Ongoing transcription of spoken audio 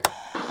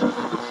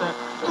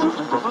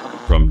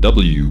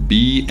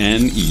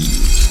WBNE.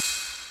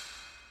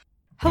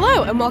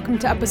 Hello, and welcome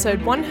to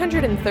episode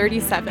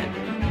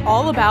 137,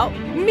 all about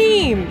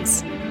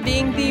memes,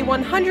 being the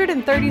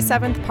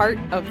 137th part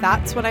of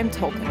That's What I'm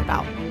Tolkien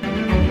About.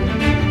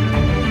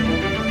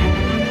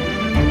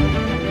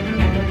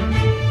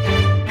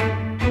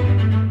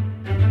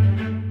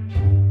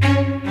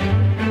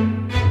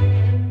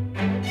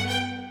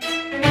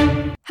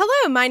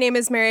 Hello, my name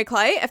is Mary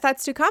Clay. If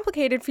that's too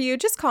complicated for you,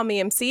 just call me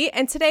MC.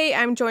 And today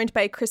I'm joined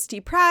by Christy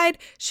Pride.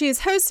 She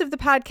is host of the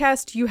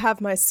podcast You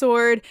Have My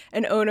Sword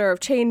and owner of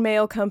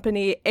chainmail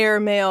company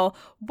Airmail.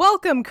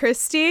 Welcome,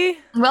 Christy.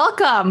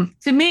 Welcome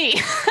to me.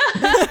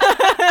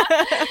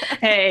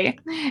 Hey,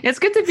 it's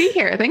good to be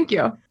here. Thank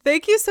you.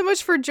 Thank you so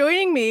much for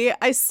joining me.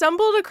 I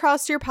stumbled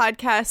across your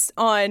podcast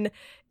on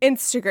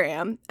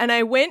Instagram and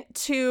I went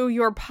to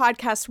your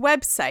podcast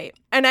website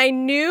and I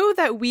knew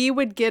that we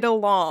would get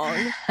along.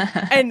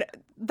 And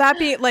that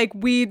being like,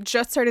 we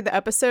just started the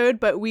episode,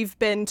 but we've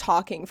been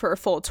talking for a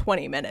full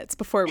 20 minutes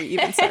before we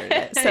even started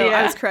it. So Yeah.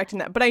 I was correcting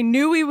that. But I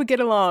knew we would get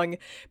along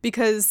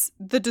because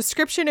the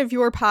description of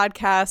your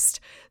podcast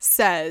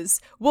says,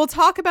 we'll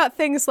talk about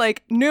things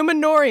like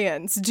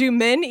Numenorians. Do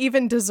men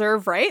even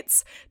deserve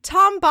rights?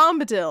 Tom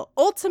Bombadil,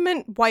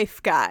 ultimate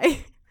wife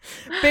guy.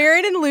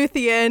 Beren and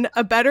Luthien,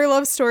 a better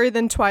love story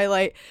than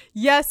Twilight.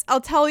 Yes, I'll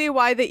tell you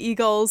why the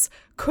Eagles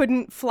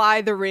couldn't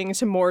fly the ring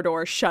to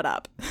Mordor. Shut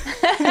up.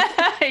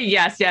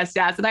 Yes.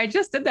 And I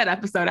just did that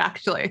episode,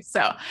 actually. So,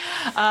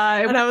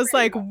 and I was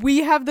like,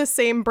 we have the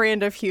same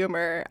brand of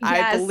humor,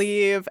 Yes. I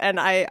believe. And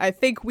I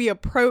think we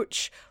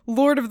approach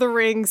Lord of the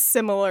Rings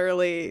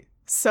similarly.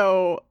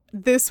 So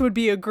this would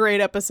be a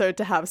great episode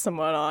to have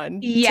someone on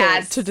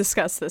Yes. to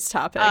discuss this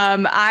topic.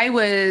 I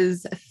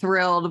was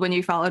thrilled when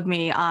you followed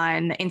me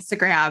on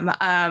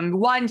Instagram.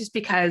 One, just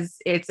because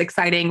it's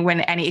exciting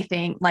when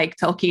anything like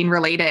Tolkien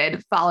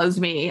related follows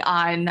me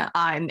on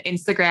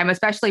Instagram,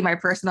 especially my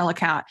personal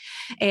account.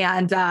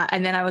 And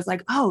then I was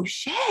like, oh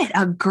shit,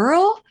 a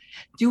girl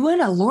doing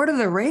a Lord of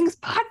the Rings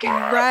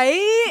podcast,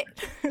 right?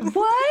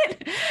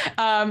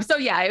 What? So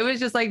yeah, it was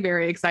just like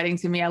very exciting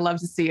to me. I love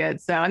to see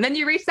it. So, and then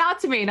you reached out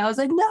to me and I was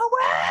like, no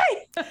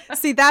way.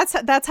 See, that's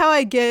how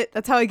I get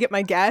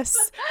my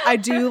guests. I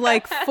do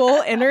like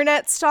full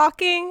internet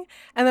stalking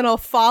and then I'll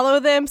follow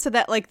them so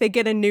that like they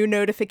get a new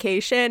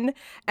notification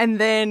and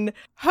then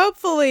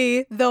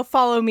hopefully they'll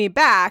follow me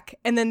back,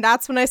 and then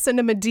that's when I send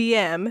them a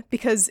DM,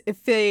 because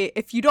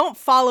if you don't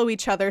follow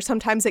each other,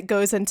 sometimes it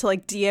goes into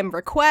like DM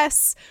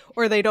requests,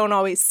 or they don't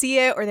always see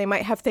it, or they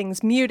might have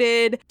things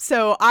muted.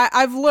 So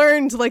I've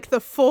learned like the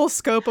full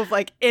scope of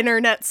like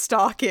internet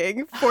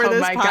stalking for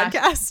this podcast.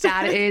 Gosh,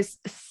 that is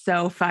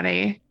so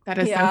funny. That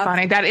is so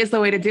funny. That is the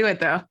way to do it,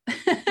 though.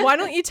 Why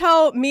don't you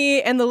tell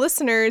me and the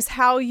listeners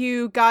how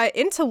you got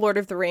into Lord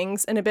of the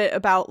Rings and a bit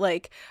about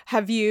like,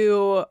 are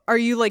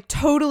you like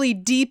totally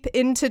deep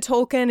into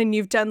Tolkien and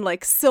you've done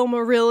like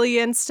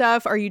Silmarillion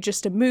stuff? Are you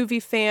just a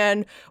movie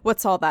fan?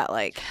 What's all that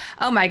like?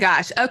 Oh my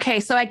gosh. Okay.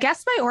 So I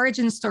guess my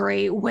origin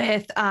story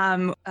with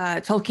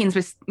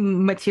Tolkien's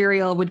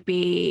material would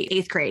be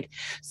 8th grade.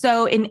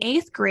 So in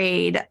 8th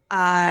grade,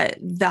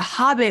 The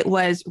Hobbit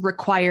was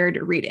required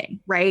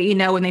reading, right? You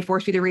know, when they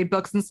forced you to read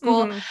books in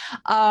school.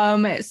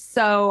 Mm-hmm.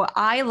 So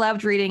I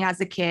loved reading as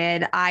a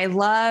kid. I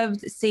loved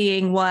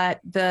seeing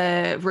what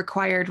the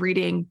required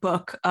reading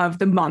book of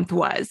the month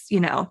was, you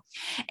know,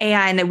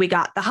 and we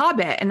got The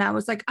Hobbit and I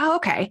was like, oh,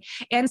 okay.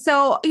 And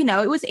so, you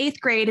know, it was 8th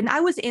grade and I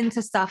was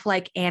into stuff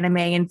like anime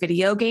and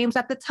video games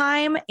at the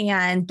time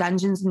and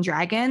Dungeons and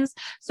Dragons.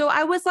 So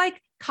I was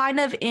like kind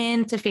of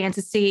into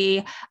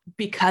fantasy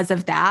because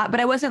of that, but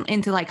I wasn't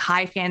into like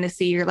high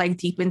fantasy or like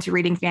deep into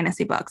reading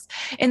fantasy books.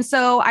 And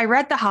so I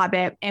read The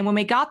Hobbit, and when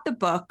we got the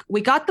book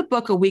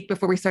a week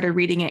before we started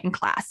reading it in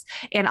class.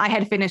 And I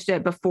had finished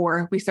it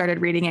before we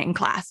started reading it in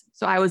class.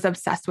 So I was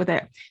obsessed with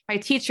it. My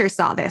teacher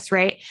saw this,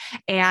 right?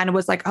 And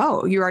was like,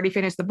 oh, you already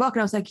finished the book.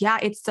 And I was like, yeah,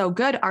 it's so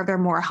good. Are there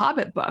more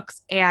Hobbit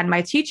books? And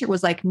my teacher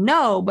was like,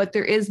 no, but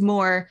there is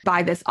more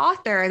by this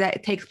author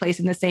that takes place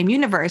in the same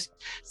universe.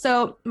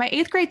 So my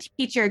 8th grade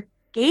teacher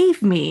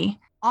gave me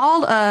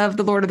all of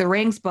the Lord of the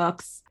Rings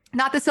books,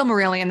 not the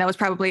Silmarillion. That was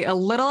probably a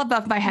little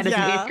above my head as an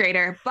 8th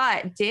grader,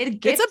 but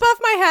did get... It's above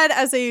my head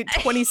as a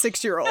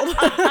 26-year-old.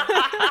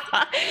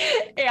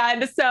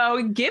 And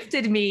so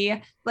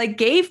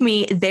gave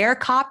me their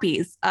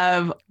copies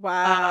of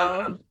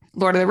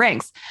Lord of the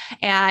Rings.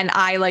 And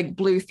I like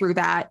blew through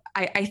that.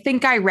 I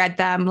think I read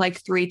them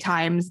like 3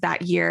 times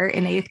that year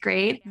in 8th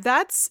grade.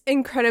 That's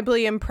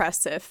incredibly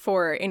impressive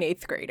for an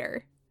 8th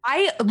grader.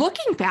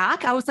 Looking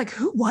back, I was like,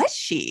 who was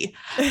she?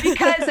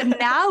 Because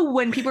now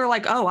when people are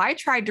like, oh, I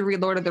tried to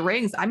read Lord of the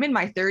Rings, I'm in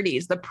my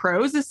 30s. The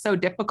prose is so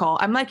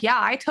difficult. I'm like, yeah,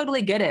 I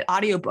totally get it.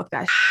 Audiobook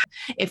that.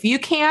 If you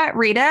can't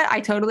read it,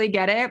 I totally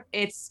get it.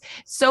 It's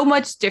so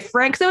much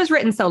different because it was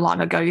written so long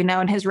ago, you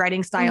know, and his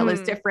writing style is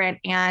different.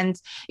 And,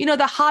 you know,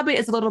 The Hobbit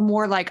is a little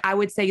more like, I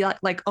would say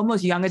like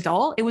almost young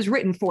adult. It was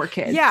written for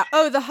kids. Yeah.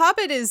 Oh, The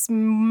Hobbit is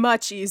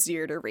much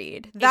easier to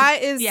read.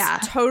 That is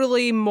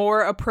totally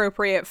more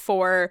appropriate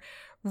for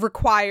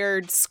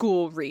required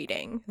school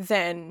reading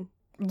than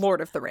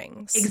Lord of the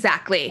Rings.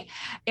 Exactly.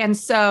 And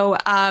so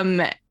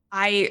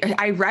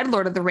I read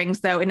Lord of the Rings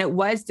though, and it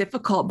was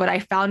difficult, but I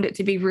found it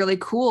to be really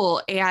cool.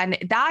 And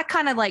that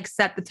kind of like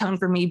set the tone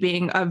for me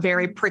being a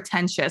very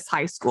pretentious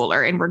high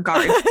schooler in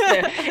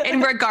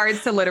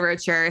regards to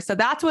literature. So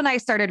that's when I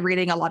started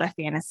reading a lot of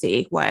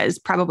fantasy, was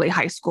probably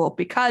high school,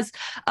 because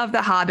of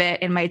The Hobbit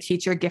and my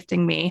teacher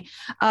gifting me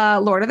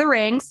Lord of the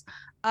Rings.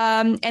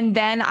 And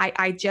then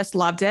I just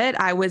loved it.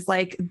 I was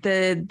like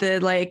the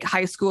like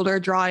high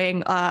schooler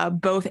drawing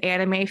both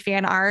anime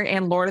fan art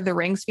and Lord of the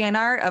Rings fan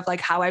art of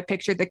like how I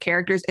pictured the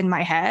characters in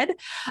my head.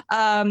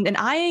 And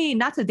I,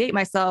 not to date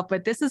myself,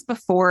 but this is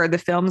before the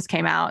films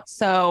came out.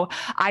 So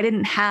I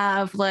didn't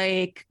have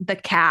like the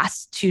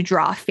cast to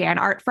draw fan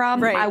art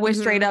from. Right. I was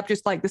straight up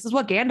just like, this is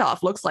what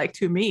Gandalf looks like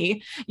to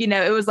me. You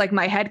know, it was like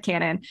my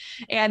headcanon.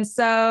 And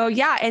so,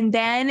 yeah. And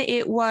then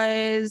it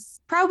was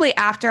probably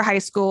after high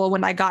school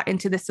when I got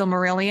into the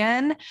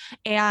Silmarillion,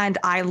 and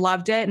I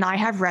loved it. And I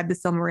have read the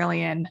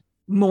Silmarillion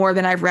more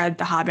than I've read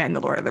The Hobbit and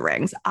the Lord of the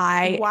Rings.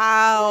 I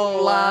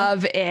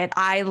love it.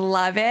 I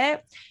love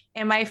it.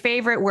 And my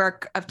favorite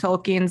work of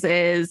Tolkien's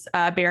is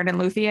Beren and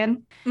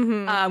Luthien,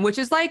 which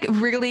is like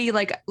really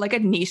like a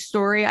niche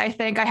story. I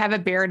think I have a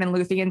Beren and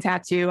Luthien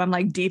tattoo. I'm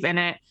like deep in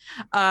it.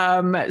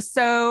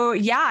 So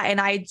yeah.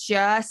 And I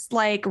just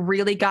like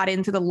really got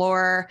into the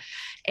lore,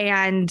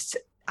 and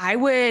I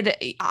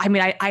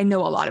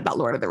know a lot about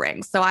Lord of the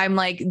Rings, so I'm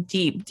like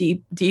deep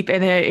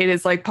in it. It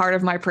is like part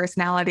of my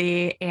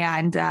personality,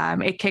 and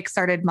it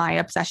kickstarted my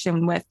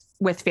obsession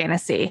with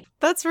fantasy.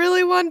 That's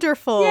really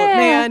wonderful,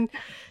 man.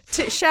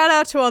 Shout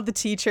out to all the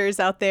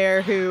teachers out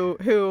there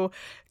who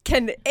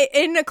can,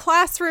 in a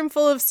classroom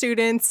full of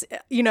students,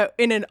 you know,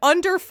 in an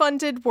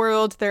underfunded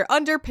world, they're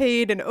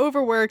underpaid and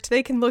overworked.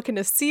 They can look in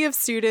a sea of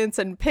students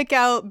and pick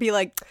out, be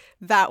like,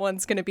 that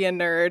one's going to be a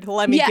nerd.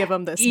 Let me give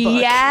them this book.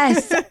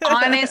 Yes.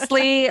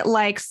 Honestly,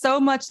 like so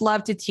much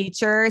love to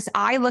teachers.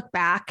 I look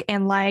back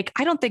and like,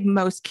 I don't think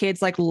most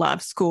kids like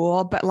love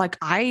school, but like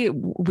I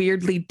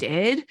weirdly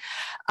did.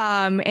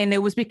 And it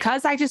was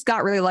because I just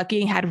got really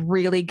lucky and had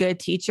really good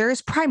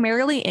teachers,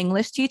 primarily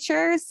English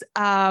teachers,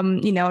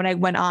 you know, and I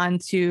went on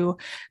to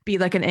be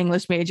like an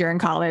English major in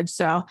college.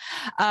 So,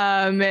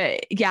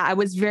 yeah, I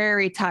was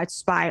very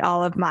touched by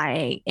all of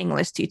my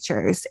English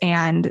teachers,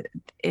 and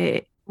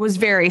it was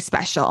very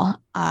special.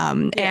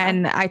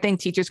 And I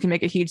think teachers can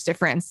make a huge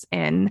difference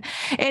in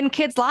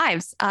kids'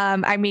 lives.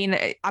 I mean,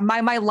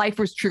 my life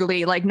was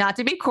truly, like, not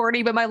to be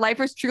corny, but my life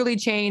was truly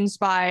changed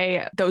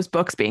by those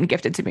books being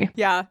gifted to me.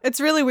 Yeah.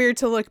 It's really weird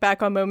to look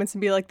back on moments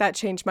and be like, that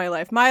changed my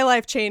life. My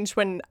life changed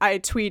when I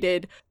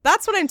tweeted,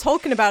 "That's what I'm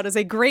talking about" is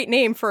a great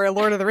name for a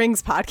Lord of the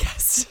Rings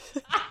podcast.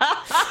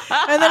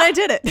 And then I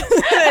did it.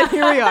 And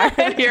here we are.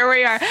 Here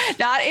we are.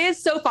 That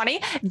is so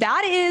funny.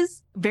 That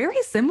is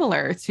very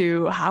similar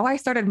to how I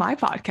started my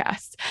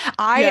podcast.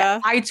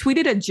 I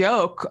tweeted a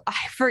joke,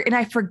 and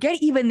I forget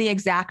even the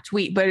exact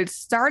tweet, but it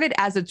started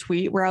as a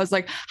tweet where I was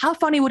like, how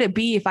funny would it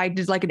be if I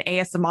did like an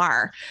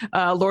ASMR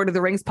Lord of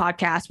the Rings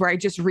podcast where I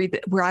just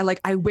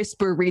I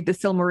whisper read the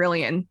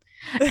Silmarillion.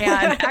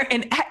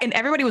 And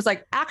everybody was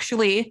like,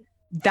 actually,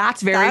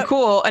 that's very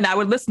cool. And I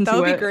would listen to it.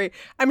 That would be great.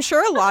 I'm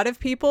sure a lot of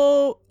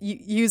people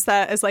use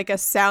that as like a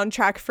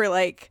soundtrack for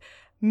like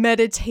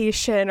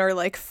meditation or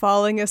like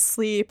falling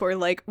asleep or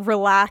like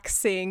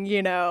relaxing,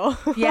 you know?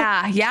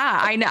 Yeah.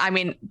 I know. I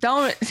mean,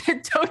 don't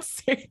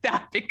say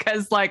that,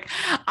 because like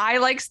I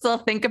like still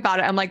think about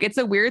it. I'm like, it's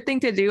a weird thing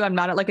to do. I'm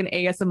not like an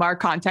ASMR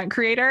content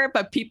creator,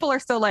 but people are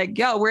still like,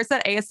 yo, where's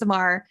that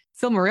ASMR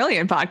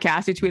Silmarillion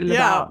podcast you tweeted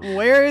about?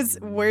 Where's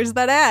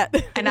that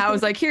at? And I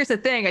was like, here's the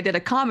thing, I did a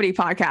comedy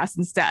podcast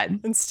instead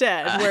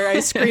where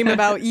I scream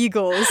about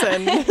eagles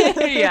and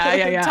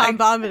Tom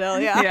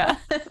Bombadil. Yeah,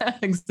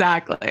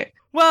 exactly.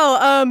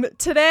 Well,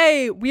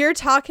 today we are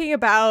talking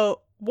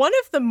about one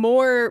of the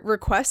more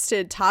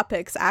requested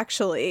topics,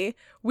 actually.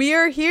 We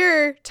are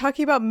here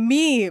talking about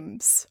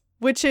memes,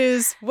 which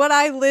is what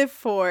I live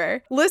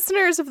for.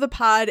 Listeners of the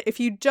pod, if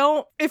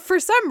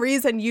for some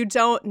reason you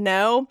don't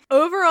know,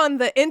 over on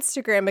the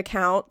Instagram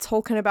account,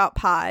 Tolkien About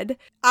Pod,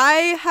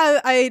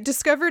 I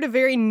discovered a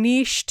very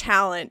niche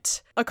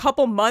talent a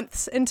couple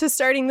months into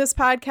starting this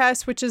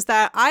podcast, which is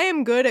that I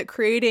am good at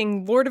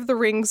creating Lord of the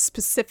Rings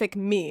specific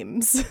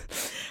memes.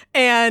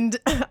 And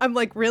I'm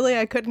like, really?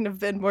 I couldn't have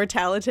been more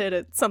talented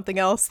at something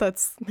else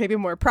that's maybe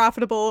more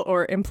profitable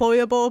or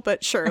employable,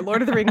 but sure,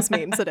 Lord of the Rings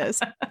memes it is.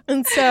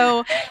 And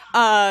so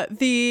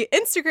the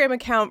Instagram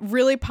account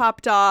really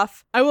popped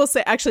off. I will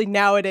say, actually,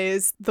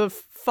 nowadays, the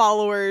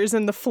followers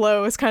and the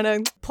flow is kind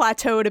of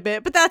plateaued a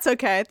bit, but that's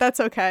okay.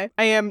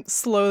 I am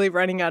slowly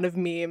running out of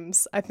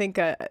memes. I think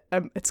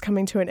it's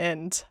coming to an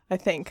end, I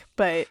think,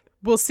 but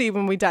we'll see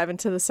when we dive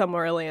into the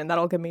Silmarillion.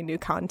 That'll give me new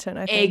content,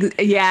 I think.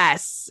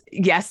 Yes,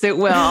 it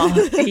will.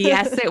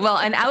 Yes, it will.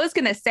 And I was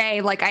going to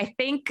say, like, I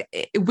think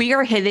we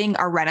are hitting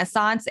a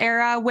Renaissance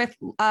era with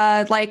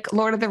like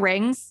Lord of the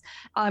Rings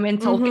in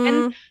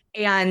Tolkien.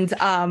 And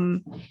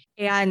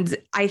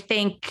I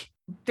think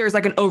there's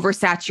like an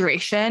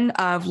oversaturation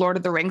of Lord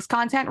of the Rings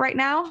content right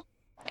now.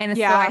 And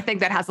so I think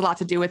that has a lot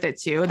to do with it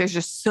too. There's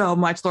just so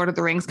much Lord of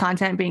the Rings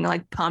content being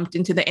like pumped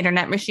into the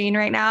internet machine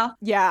right now.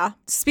 Yeah.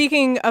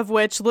 Speaking of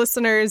which,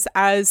 listeners,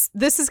 as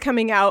this is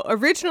coming out,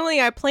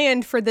 originally I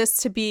planned for this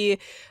to be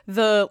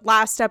the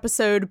last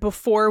episode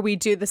before we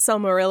do the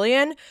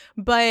Silmarillion,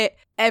 but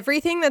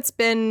everything that's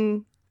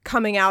been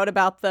coming out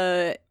about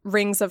the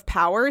Rings of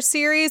Power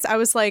series, I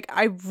was like,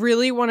 I'm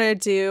going to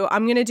do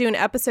an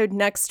episode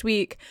next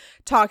week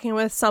talking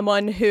with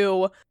someone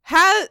who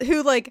has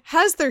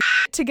their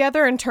shit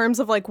together in terms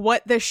of like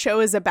what this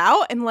show is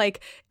about, and like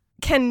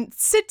can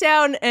sit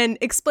down and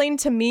explain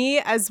to me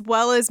as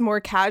well as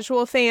more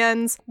casual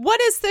fans, what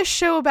is this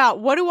show about?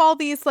 What do all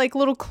these like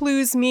little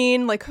clues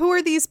mean? Like, who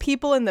are these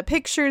people in the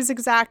pictures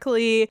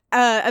exactly?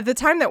 At the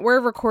time that we're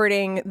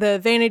recording, the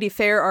Vanity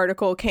Fair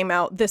article came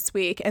out this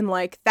week, and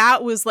like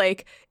that was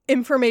like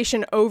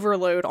information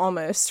overload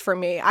almost for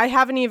me. I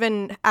haven't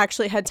even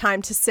actually had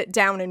time to sit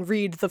down and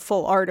read the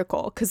full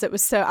article because it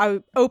was I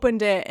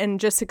opened it and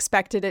just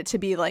expected it to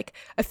be like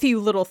a few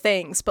little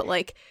things, but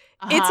like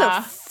it's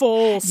a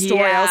full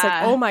story. Yeah. I was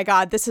like, oh my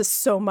God, this is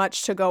so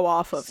much to go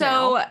off of.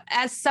 So now.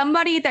 As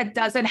somebody that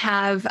doesn't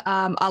have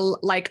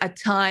a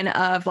ton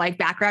of like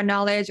background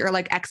knowledge or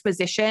like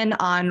exposition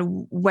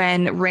on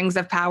when Rings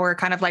of Power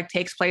kind of like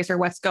takes place or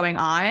what's going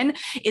on,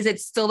 is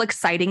it still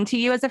exciting to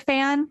you as a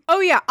fan?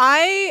 Oh yeah.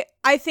 I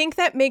think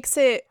that makes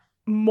it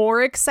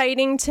more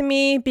exciting to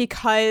me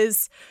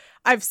because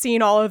I've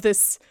seen all of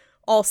this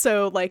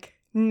also like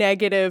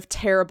negative,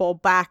 terrible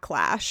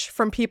backlash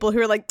from people who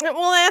are like,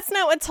 well, that's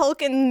not what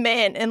Tolkien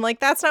meant, and like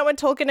that's not what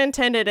Tolkien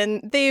intended,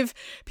 and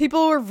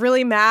people were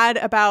really mad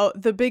about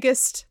the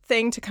biggest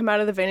thing to come out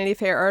of the Vanity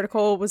Fair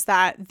article was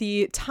that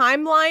the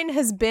timeline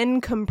has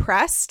been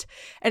compressed,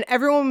 and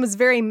everyone was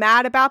very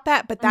mad about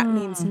that, but that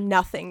means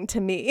nothing to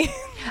me.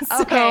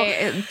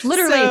 Okay,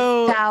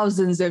 literally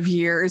thousands of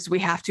years we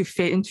have to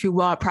fit into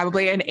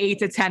probably an 8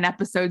 to 10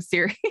 episode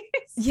series.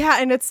 Yeah,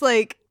 and it's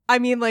like, I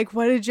mean, like,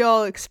 what did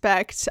y'all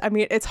expect? I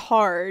mean, it's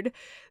hard.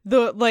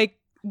 The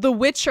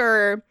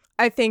Witcher,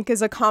 I think,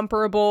 is a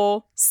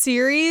comparable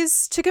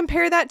series to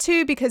compare that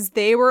to, because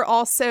they were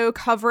also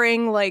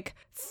covering like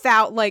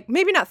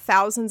maybe not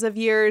thousands of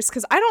years,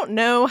 because I don't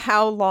know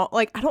how long,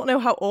 like I don't know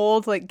how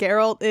old like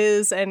Geralt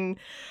is and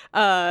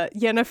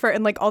Yennefer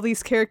and like all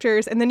these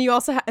characters, and then you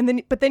also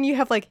but then you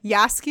have like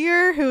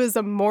Jaskier, who is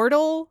a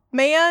mortal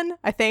man,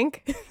 I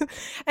think,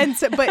 and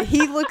so but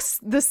he looks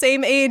the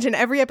same age in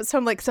every episode.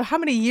 I'm like, so how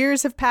many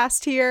years have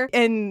passed here?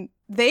 And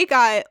they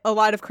got a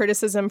lot of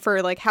criticism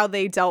for like how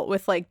they dealt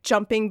with like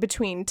jumping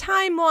between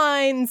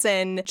timelines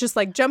and just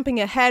like jumping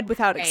ahead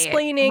without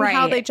explaining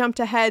how they jumped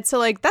ahead. So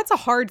like that's a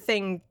hard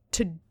thing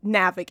to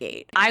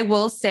navigate. I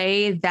will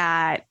say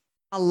that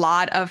a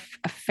lot of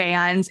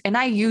fans, and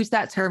I use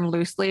that term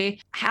loosely,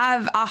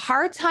 have a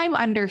hard time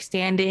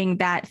understanding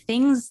that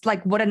things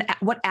like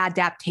what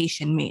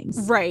adaptation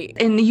means. Right.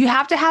 And you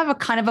have to have a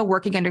kind of a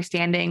working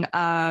understanding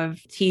of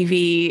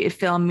TV,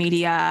 film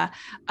media,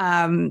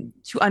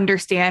 to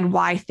understand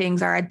why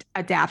things are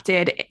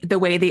adapted the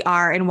way they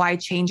are and why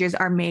changes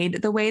are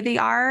made the way they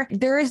are.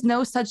 There is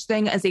no such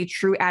thing as a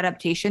true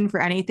adaptation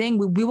for anything.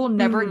 We will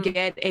never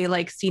get a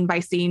like scene by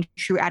scene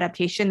true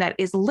adaptation. That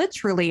is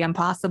literally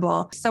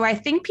impossible. So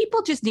I think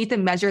people just need to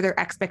measure their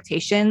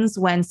expectations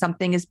when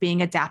something is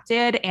being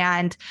adapted.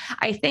 And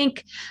I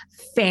think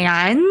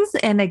fans,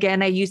 and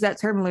again, I use that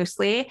term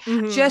loosely,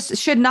 just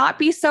should not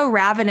be so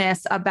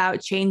ravenous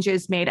about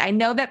changes made. I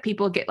know that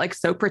people get like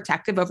so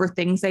protective over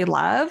things they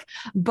love,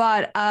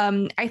 but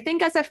I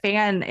think as a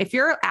fan, if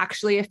you're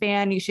actually a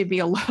fan, you should be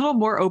a little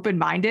more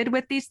open-minded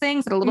with these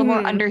things and a little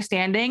more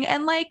understanding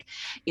and like,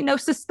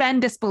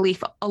 suspend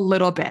disbelief a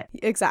little bit.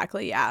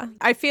 Exactly. Yeah.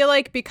 I feel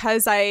like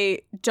because I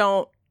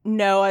don't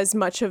know as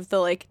much of the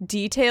like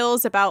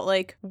details about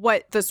like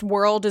what this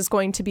world is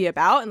going to be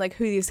about and like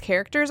who these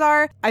characters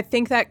are, I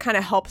think that kind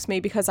of helps me,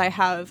 because I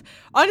have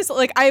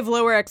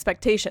lower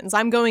expectations.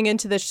 I'm going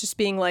into this just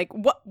being like,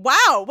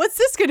 wow, what's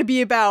this going to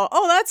be about?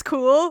 Oh, that's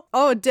cool.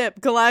 Oh, dip,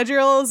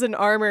 Galadriel's in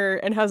armor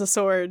and has a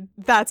sword.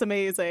 That's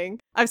amazing.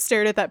 I've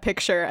stared at that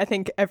picture, I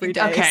think, every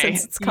day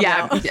since it's come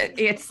out.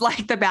 It's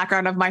like the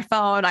background of my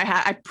phone.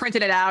 I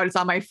printed it out. It's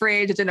on my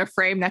fridge. It's in a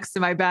frame next to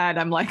my bed.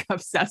 I'm like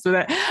obsessed with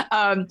it.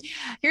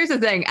 Here's the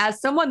thing.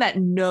 As someone that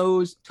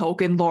knows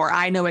Tolkien lore,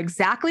 I know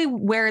exactly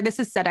where this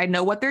is set. I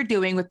know what they're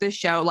doing with this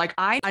show. Like,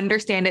 I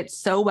understand it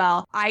so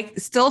well. I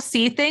still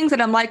see things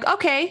and I'm like,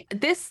 okay,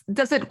 this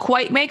doesn't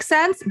quite make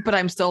sense, but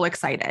I'm still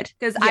excited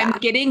because I'm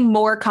getting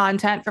more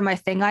content from a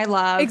thing I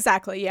love.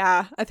 Exactly.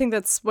 Yeah. I think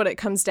that's what it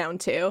comes down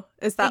to,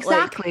 is that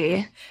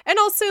exactly. And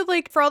also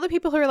like for all the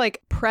people who are like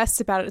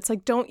depressed about it. It's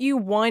like, don't you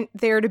want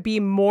there to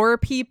be more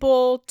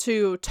people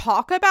to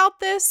talk about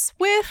this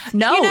with?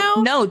 No, you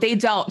know? no, they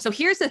don't. So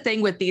here's the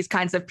thing with these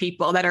kinds of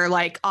people that are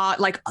like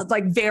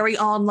very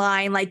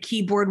online, like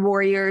keyboard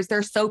warriors.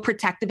 They're so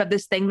protective of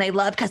this thing they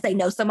love because they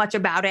know so much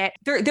about it.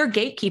 They're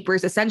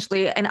gatekeepers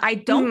essentially. And I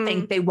don't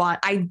think they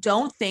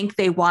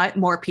want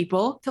more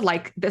people to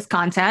like this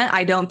content.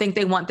 I don't think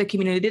they want the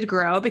community to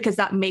grow because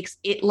that makes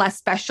it less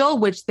special,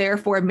 which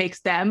therefore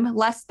makes them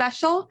less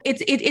special.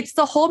 It's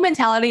the whole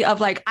mentality of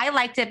like, I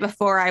liked it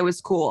before I was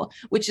cool,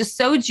 which is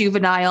so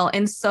juvenile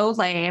and so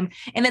lame.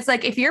 And it's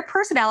like, if your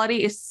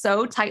personality is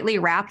so tightly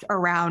wrapped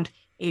around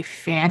a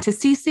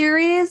fantasy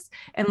series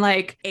and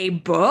like a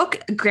book,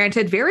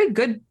 granted,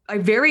 a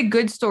very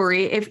good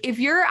story. If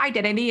your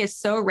identity is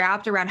so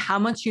wrapped around how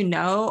much you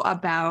know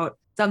about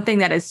something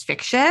that is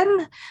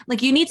fiction,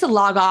 like you need to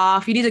log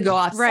off, you need to go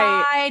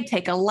outside,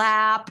 take a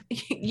lap,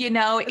 you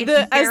know, it's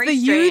as the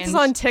youths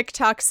on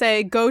TikTok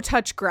say, go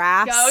touch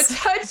grass. Go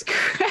touch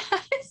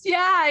grass.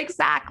 Yeah,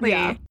 exactly.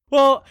 Yeah.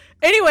 Well,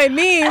 anyway,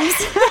 memes.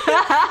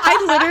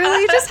 I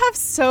literally just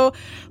have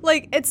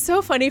it's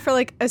so funny for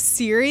like a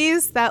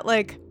series that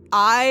like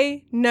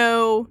I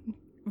know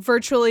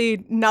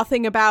virtually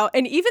nothing about.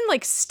 And even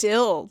like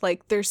still,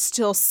 like there's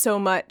still so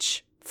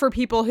much for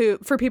people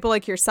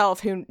like yourself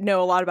who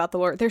know a lot about the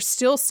lore. There's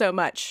still so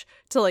much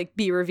to like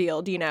be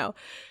revealed, you know.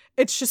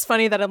 It's just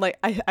funny that I'm like,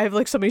 I have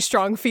like so many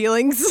strong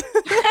feelings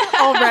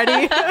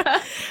already.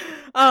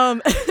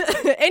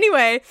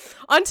 Anyway,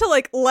 on to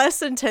like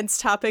less intense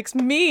topics,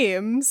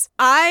 memes.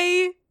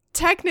 I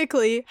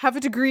technically have a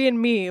degree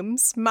in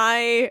memes.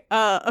 My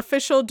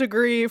official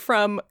degree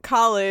from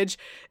college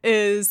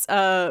is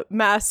not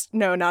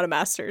a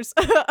master's,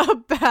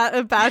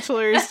 a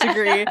bachelor's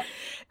degree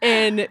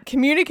in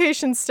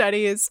communication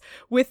studies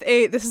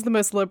this is the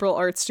most liberal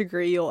arts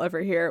degree you'll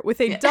ever hear,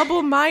 with a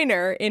double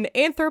minor in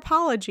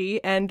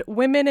anthropology and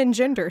women and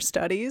gender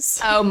studies.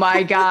 Oh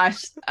my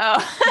gosh.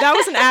 Oh. That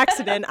was an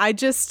accident. I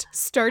just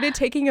started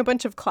taking a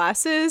bunch of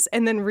classes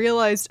and then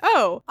realized,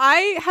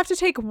 I have to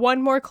take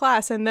one more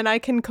class and then I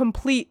can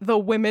complete the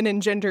women and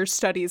gender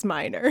studies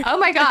minor. Oh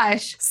my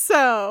gosh.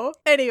 So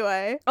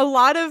anyway, a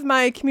lot of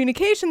my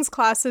communications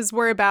classes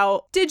were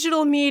about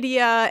digital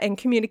media and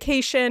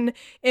communication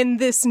in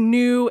this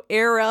new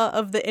era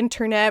of the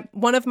internet.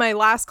 One of my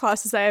last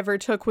classes I ever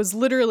took was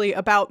literally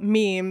about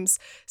memes.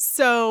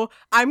 So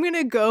I'm going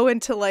to go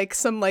into like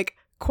some like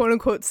quote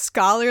unquote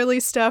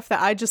scholarly stuff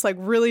that I just like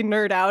really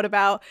nerd out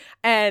about.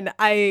 And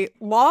I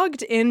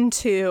logged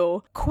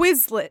into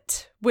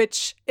Quizlet,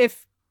 which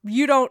if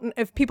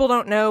people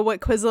don't know what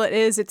Quizlet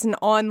is, it's an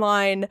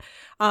online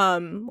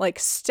like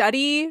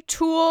study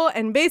tool,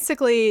 and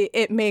basically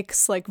it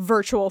makes like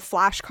virtual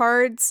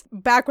flashcards.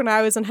 Back when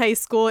I was in high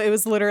school, it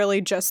was literally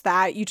just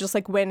that. You just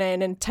like went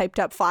in and typed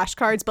up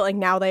flashcards, but like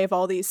now they have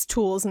all these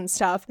tools and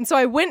stuff. And so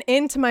I went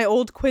into my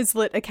old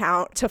Quizlet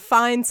account to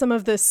find some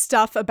of this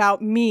stuff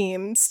about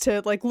memes,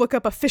 to like look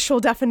up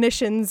official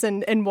definitions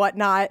and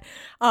whatnot.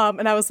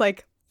 And I was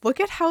like, look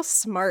at how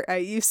smart I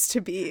used to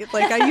be.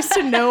 Like, I used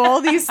to know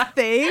all these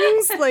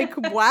things. Like,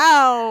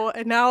 wow.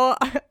 And now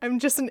I'm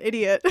just an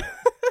idiot.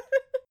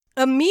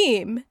 A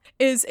meme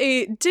is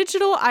a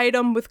digital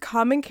item with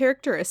common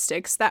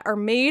characteristics that are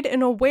made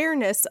in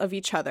awareness of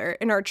each other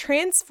and are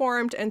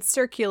transformed and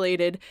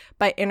circulated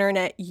by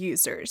internet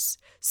users.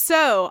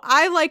 So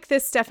I like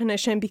this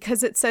definition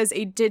because it says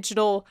a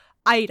digital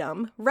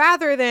item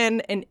rather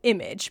than an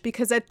image,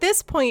 because at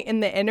this point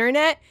in the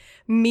internet,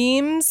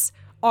 memes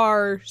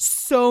are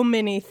so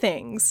many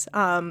things.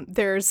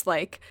 There's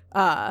like,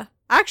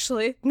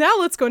 actually, now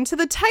let's go into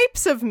the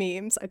types of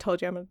memes. I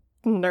told you I'm a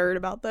nerd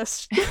about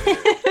this.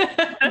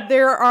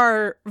 There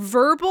are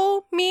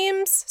verbal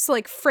memes, so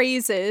like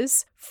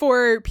phrases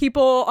for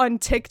people on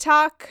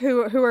TikTok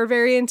who are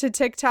very into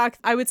TikTok.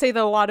 I would say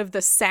that a lot of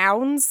the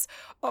sounds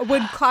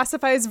would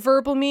classify as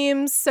verbal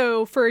memes.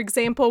 So for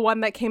example, one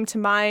that came to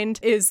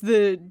mind is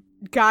the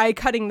guy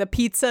cutting the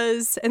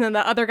pizzas and then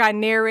the other guy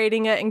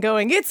narrating it and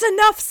going, "It's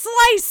enough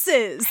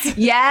slices."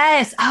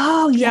 Yes.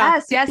 Oh,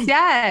 yes, yeah.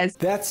 yes.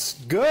 That's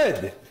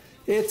good.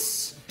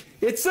 It's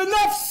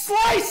enough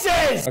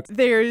slices.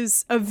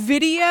 There's a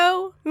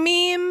video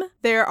meme.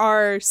 There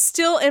are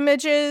still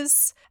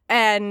images.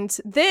 And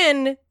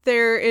then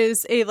there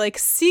is a like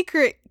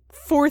secret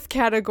fourth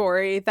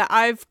category that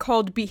I've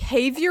called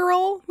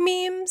behavioral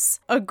memes.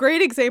 A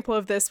great example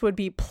of this would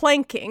be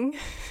planking,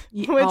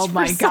 which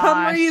for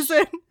some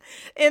reason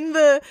in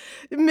the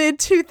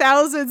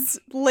mid-2000s,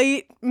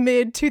 late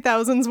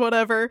mid-2000s,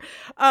 whatever,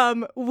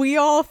 we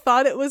all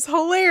thought it was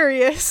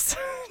hilarious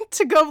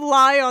to go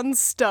lie on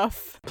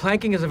stuff.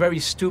 Planking is a very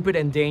stupid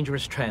and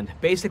dangerous trend.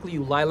 Basically,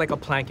 you lie like a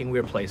plank in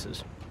weird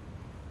places.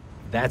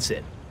 That's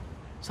it.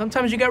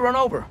 Sometimes you get run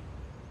over.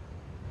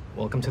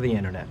 Welcome to the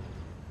internet.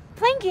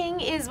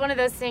 Planking is one of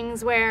those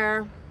things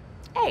where,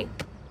 hey,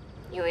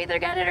 you either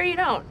get it or you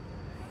don't.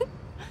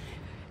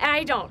 And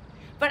I don't.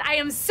 But I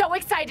am so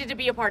excited to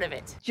be a part of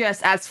it.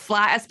 Just as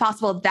flat as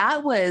possible.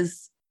 That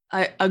was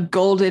a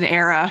golden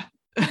era.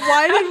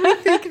 Why did we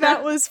think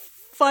that was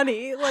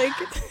funny. Like,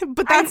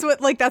 but that's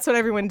what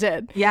everyone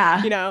did.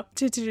 Yeah. You know,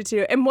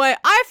 and what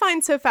I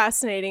find so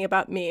fascinating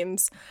about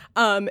memes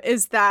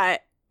is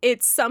that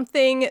it's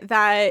something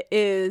that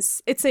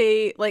it's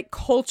a like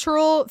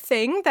cultural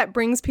thing that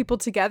brings people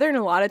together. And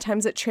a lot of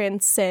times it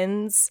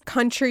transcends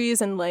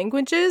countries and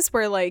languages,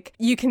 where like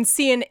you can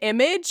see an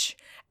image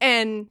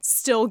and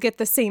still get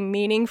the same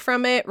meaning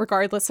from it,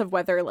 regardless of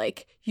whether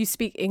like you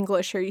speak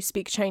English or you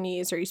speak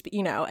Chinese or you speak,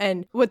 you know.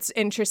 And what's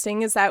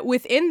interesting is that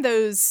within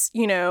those,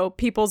 you know,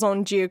 people's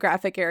own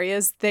geographic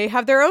areas, they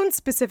have their own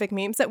specific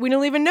memes that we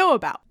don't even know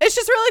about. It's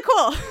just really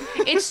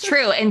cool. It's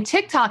true. And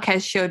TikTok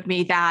has showed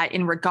me that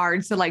in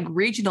regards to like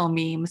regional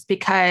memes,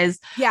 because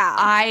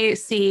I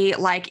see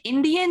like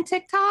Indian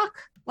TikTok.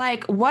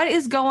 Like what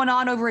is going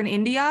on over in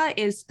India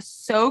is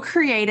so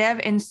creative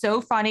and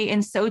so funny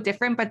and so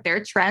different, but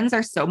their trends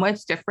are so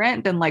much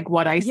different than like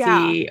what I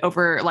see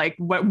over like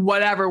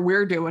whatever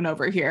we're doing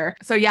over here.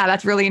 So yeah,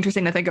 that's really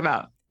interesting to think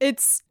about.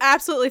 It's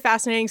absolutely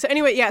fascinating. So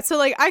anyway, so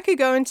like I could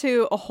go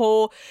into a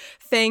whole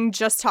thing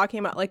just talking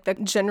about like the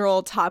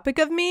general topic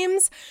of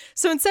memes.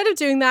 So instead of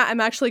doing that, I'm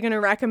actually going to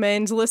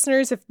recommend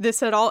listeners, if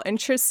this at all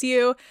interests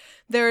you,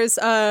 there's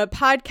a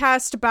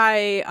podcast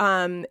by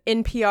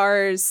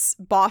NPR's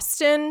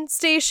Boston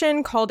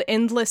station called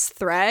Endless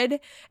Thread.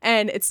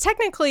 And it's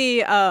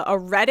technically a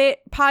Reddit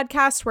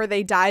podcast where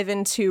they dive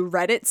into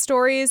Reddit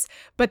stories,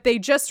 but they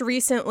just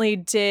recently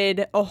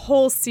did a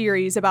whole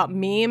series about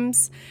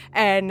memes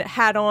and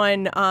had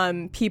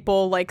on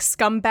people like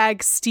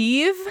Scumbag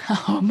Steve.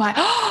 Oh my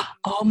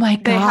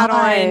gosh. They had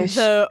on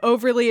the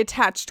overly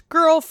attached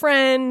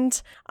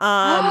girlfriend. Who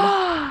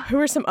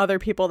are some other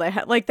people they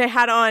had? Like they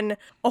had on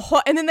a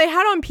whole, and then they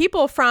had on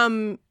people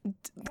from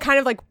kind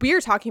of like we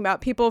were talking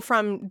about, people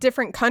from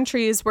different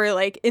countries where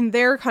like in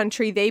their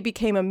country they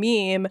became a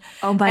meme.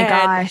 Oh my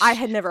gosh. I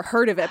had never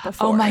heard of it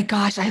before. Oh my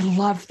gosh. I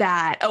love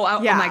that. Oh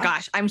my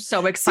gosh. I'm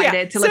so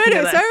excited to listen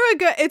to this.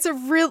 It's a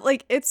real,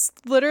 like, it's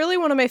literally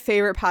one of my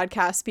favorite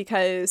podcasts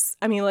because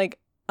I mean, like,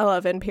 I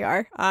love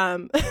NPR.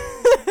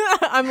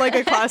 I'm like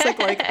a classic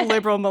like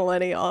liberal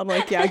millennial. I'm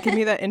like, yeah, give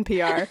me that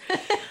NPR.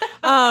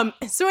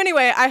 So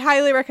anyway, I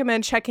highly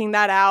recommend checking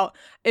that out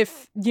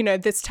if, you know,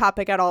 this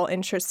topic at all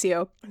interests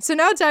you. So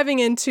now diving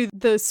into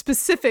the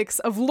specifics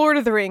of Lord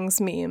of the Rings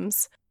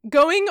memes.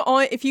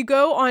 If you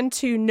go on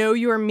to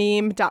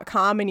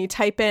knowyourmeme.com and you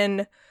type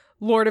in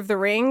Lord of the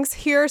Rings,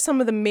 here are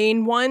some of the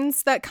main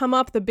ones that come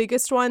up, the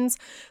biggest ones.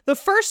 The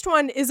first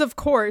one is, of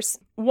course,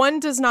 one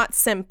does not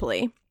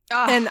simply.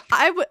 And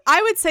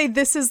I would say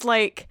this is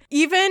like,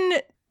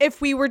 even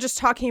if we were just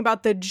talking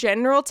about the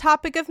general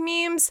topic of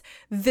memes,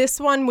 this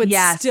one would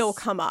still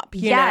come up,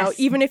 you know,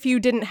 even if you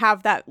didn't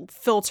have that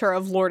filter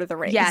of Lord of the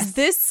Rings. Yes.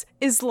 This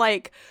is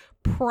like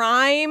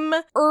prime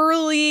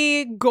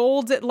early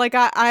golden, like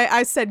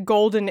I said,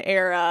 golden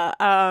era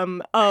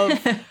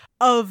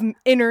of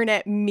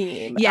internet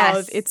meme.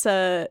 Yes. It's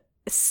a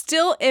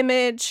still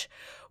image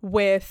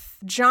with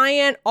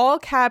giant all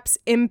caps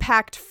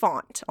impact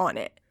font on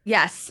it.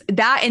 Yes,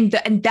 that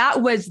and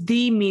that was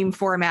the meme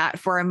format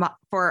for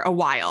a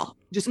while.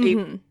 Just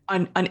an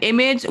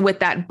image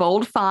with that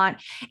bold font.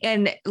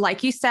 And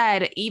like you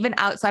said, even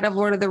outside of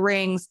Lord of the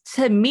Rings,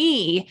 to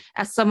me,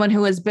 as someone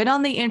who has been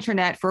on the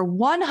internet for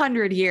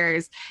 100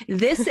 years,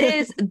 this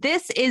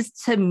is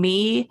to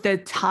me the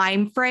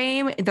time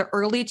frame, the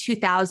early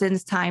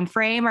 2000s time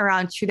frame,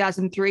 around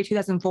 2003,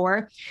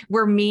 2004,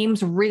 where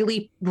memes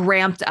really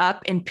ramped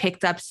up and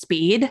picked up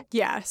speed.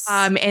 Yes.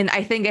 And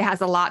I think it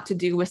has a lot to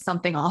do with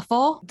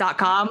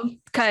somethingawful.com,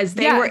 because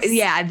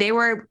they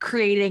were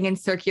creating and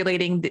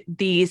circulating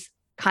these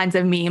kinds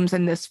of memes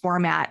in this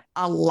format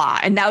a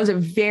lot. And that was a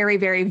very,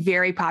 very,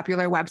 very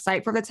popular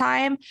website for the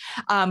time.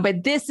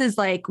 But this is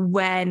like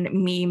when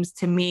memes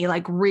to me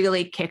like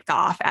really kicked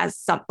off as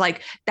some,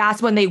 like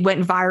that's when they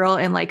went viral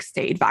and like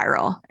stayed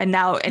viral. And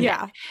now,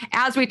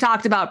 as we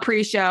talked about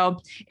pre-show,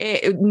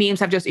 memes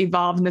have just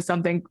evolved into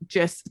something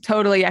just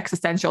totally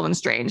existential and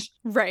strange.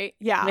 Right.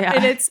 Yeah.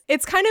 And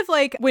it's kind of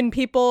like when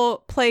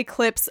people play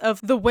clips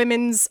of the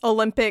women's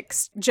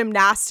Olympics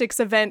gymnastics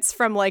events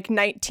from like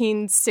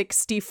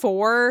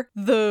 1964,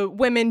 the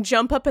women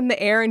jump up in the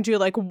air and do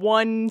like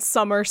one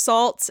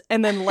somersault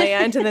and then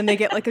land and then they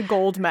get like a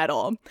gold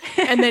medal.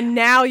 And then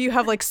now you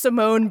have like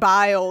Simone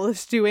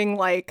Biles doing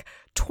like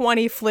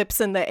 20 flips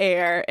in the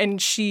air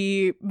and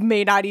she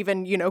may not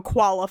even, you know,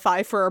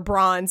 qualify for a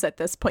bronze at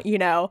this point, you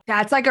know.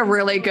 That's like a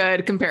really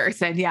good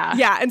comparison. Yeah.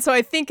 Yeah. And so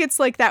I think it's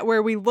like that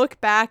where we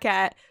look back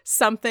at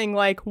something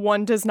like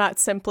One Does Not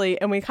Simply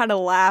and we kind of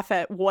laugh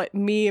at what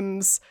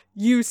memes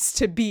used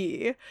to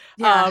be.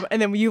 Yeah.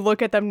 And then when you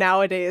look at them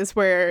nowadays,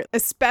 where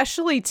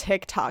especially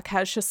TikTok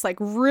has just like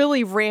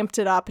really ramped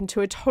it up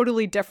into a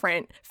totally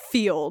different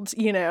field,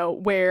 you know,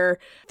 where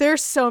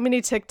there's so many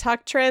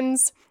TikTok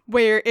trends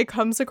where it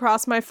comes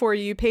across my For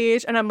You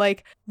page and I'm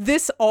like,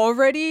 this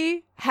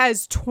already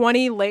has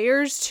 20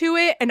 layers to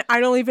it and I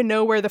don't even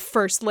know where the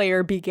first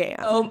layer began.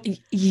 Oh,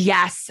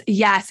 yes.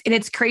 Yes. And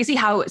it's crazy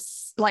how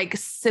like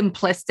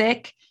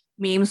simplistic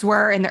memes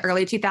were in the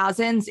early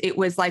 2000s. It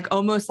was like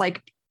almost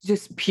like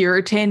just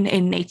Puritan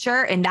in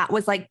nature. And that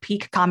was like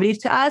peak comedy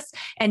to us.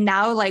 And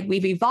now like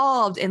we've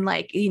evolved and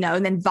like, you know,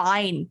 and then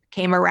Vine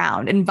came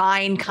around and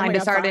Vine kind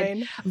of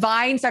started,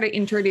 Vine started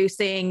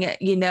introducing,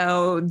 you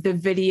know, the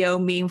video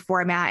meme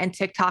format, and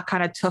TikTok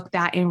kind of took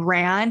that and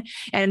ran.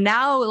 And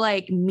now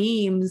like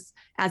memes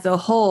as a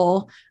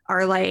whole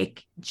are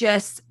like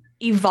just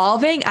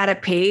evolving at a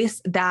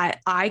pace that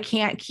I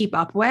can't keep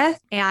up with.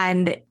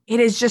 And it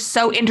is just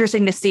so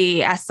interesting to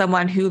see as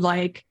someone who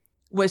like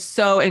was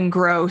so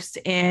engrossed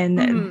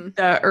in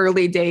the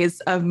early days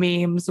of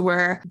memes,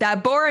 where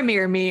that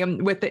Boromir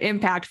meme with the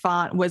impact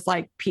font was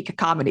like peak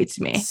comedy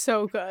to me.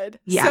 So good.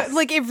 Yeah. So,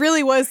 like it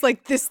really was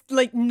like this,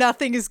 like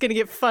nothing is going to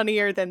get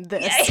funnier than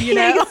this, you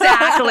know?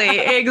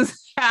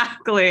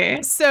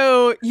 Exactly.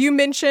 So you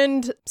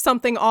mentioned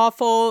Something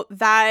Awful.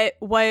 That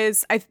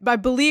was, I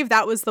believe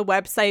that was the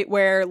website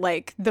where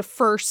like the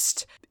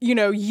first, you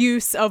know,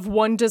 use of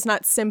One Does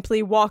Not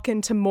Simply Walk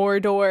into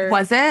Mordor.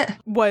 Was it?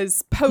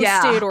 Was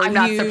posted or I'm used.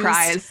 not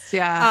surprised.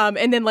 Yeah.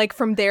 And then like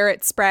from there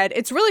it spread.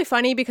 It's really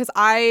funny because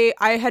I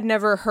had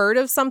never heard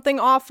of Something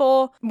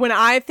Awful. When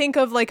I think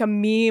of like a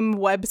meme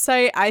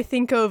website, I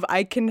think of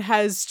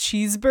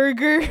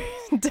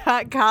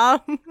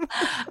iconhascheeseburger.com.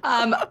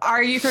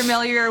 Are you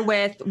familiar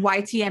with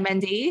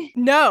YTMND?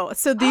 No.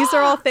 So these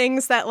are all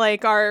things that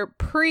like are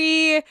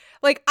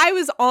like I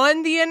was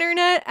on the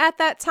internet at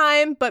that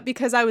time, but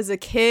because I was a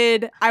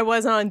kid, I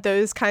wasn't on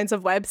those kinds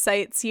of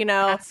websites, you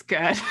know? That's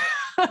good.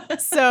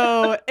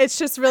 So it's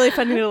just really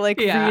funny to like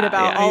read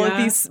about all of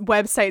these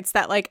websites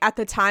that like at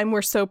the time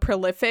were so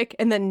prolific,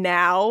 and then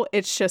now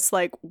it's just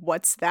like,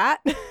 what's that?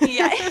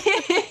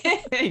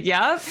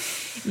 Yep.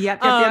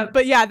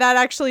 But yeah, that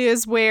actually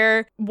is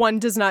where One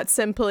Does Not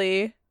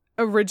Simply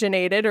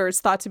originated, or is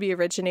thought to be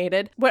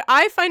originated. What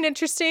I find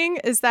interesting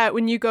is that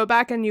when you go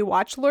back and you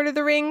watch Lord of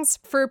the Rings,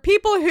 for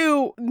people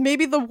who,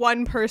 maybe the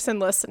one person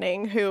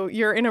listening who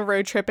you're in a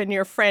road trip and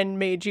your friend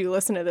made you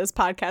listen to this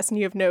podcast and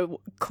you have no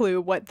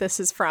clue what this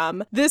is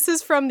from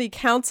the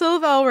Council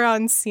of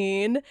Elrond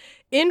scene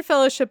in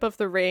Fellowship of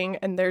the Ring,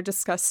 and they're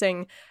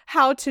discussing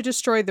how to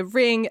destroy the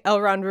ring.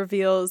 Elrond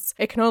reveals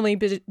it can only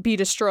be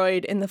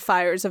destroyed in the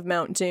fires of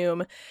Mount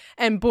Doom,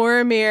 and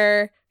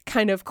Boromir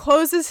kind of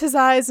closes his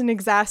eyes in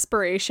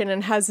exasperation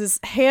and has his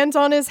hands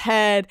on his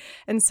head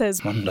and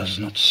says, "One does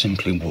not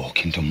simply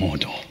walk into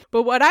Mordor."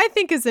 But what I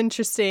think is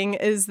interesting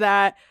is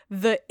that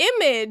the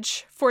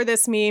image for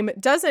this meme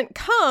doesn't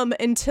come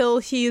until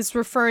he's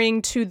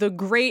referring to the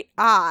great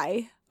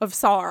eye of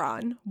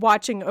Sauron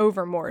watching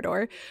over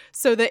Mordor.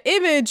 So the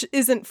image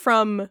isn't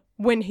from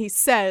when he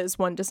says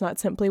one does not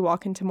simply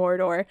walk into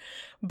Mordor.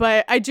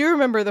 But I do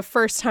remember the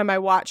first time I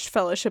watched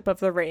Fellowship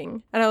of the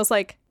Ring, and I was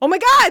like, oh my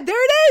God, there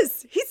it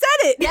is. He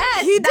said it.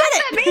 Yes, he did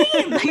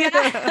it.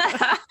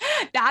 Yeah.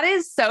 That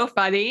is so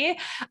funny.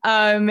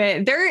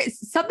 There is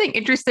something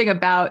interesting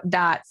about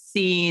that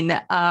scene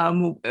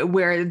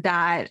where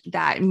that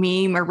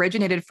meme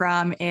originated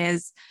from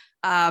is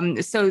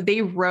so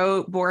they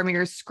wrote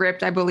Boromir's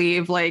script, I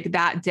believe, like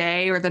that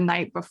day or the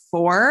night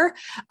before.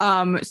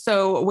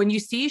 So when you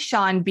see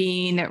Sean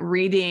Bean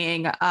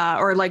reading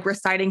or like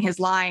reciting his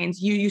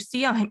lines, you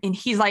see him and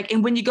he's like,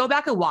 and when you go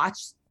back and watch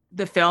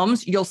the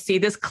films, you'll see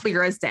this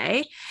clear as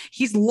day.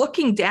 He's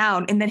looking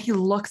down and then he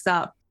looks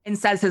up and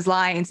says his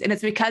lines, and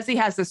it's because he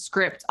has the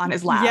script on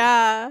his lap.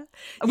 Yeah.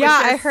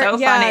 I heard. So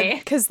funny.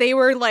 Because they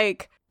were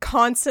like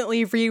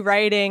constantly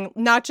rewriting,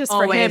 not just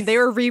for him, they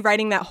were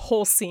rewriting that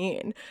whole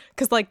scene,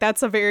 because like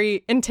that's a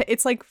very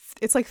it's like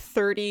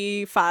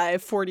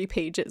 35-40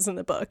 pages in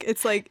the book.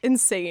 It's like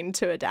insane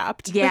to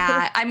adapt.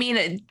 Yeah. I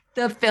mean,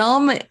 the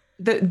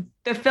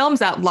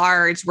films at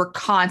large were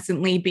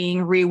constantly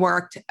being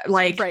reworked,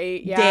 like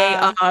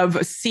day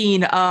of,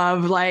 scene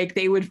of, like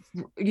they would,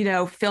 you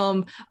know,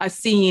 film a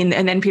scene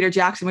and then Peter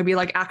Jackson would be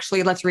like,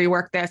 actually, let's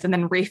rework this and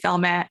then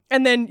refilm it.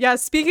 And then,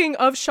 speaking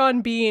of Sean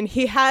Bean,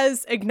 he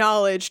has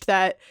acknowledged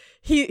that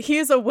he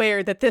is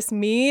aware that this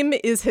meme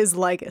is his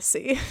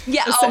legacy.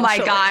 Yeah. Oh my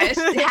gosh.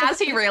 Has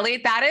he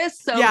really? That is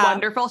so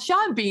wonderful.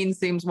 Sean Bean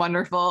seems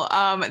wonderful.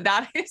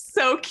 That is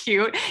so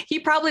cute. He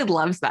probably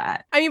loves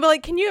that. I mean, but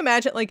like, can you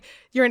imagine, like,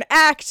 you're an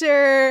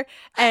actor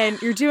and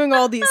you're doing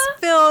all these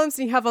films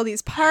and you have all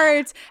these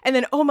parts, and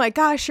then, oh my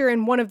gosh, you're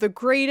in one of the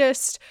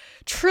greatest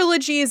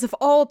trilogies of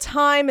all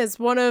time as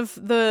one of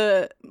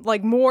the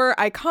like more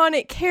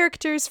iconic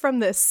characters from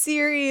this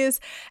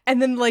series,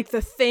 and then like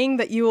the thing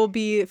that you will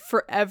be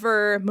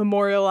forever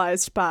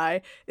memorialized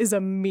by is a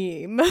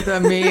meme.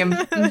 The meme.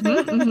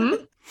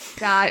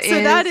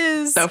 That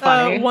is so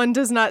funny. One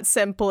Does Not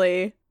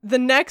Simply. The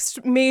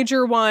next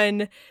major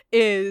one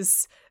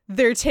is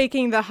they're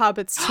taking the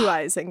hobbits to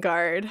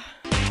Isengard.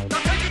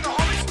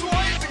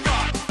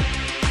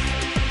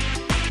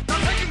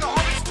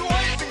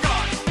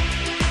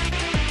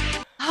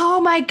 Oh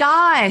my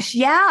gosh.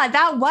 Yeah,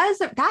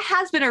 that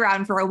has been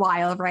around for a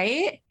while,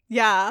 right?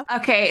 Yeah.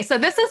 Okay, so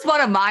this is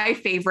one of my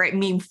favorite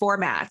meme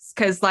formats,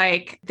 because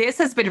like this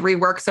has been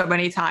reworked so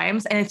many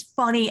times and it's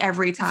funny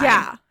every time.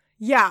 Yeah.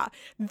 Yeah.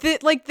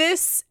 Like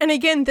this, and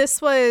again,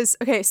 this was,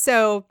 okay,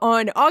 so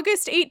on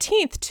August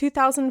 18th,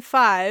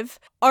 2005,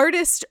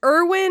 Artist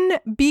Erwin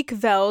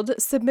Beekveld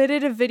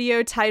submitted a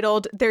video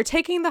titled "They're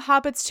Taking the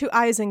Hobbits to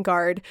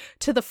Isengard"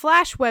 to the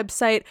Flash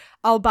website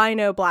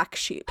Albino Black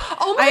Sheep.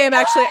 Oh my I am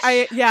gosh!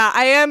 actually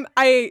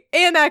I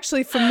am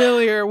actually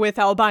familiar with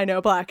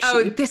Albino Black Sheep.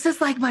 Oh, this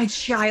is like my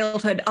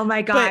childhood. Oh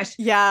my gosh. But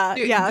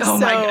yeah. Oh my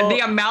so, God. The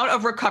amount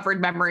of recovered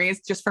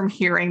memories just from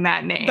hearing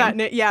that name.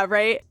 Yeah,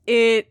 right.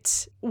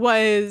 It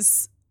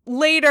was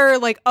later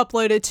like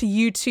uploaded to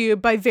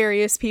YouTube by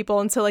various people,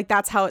 and so like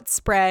that's how it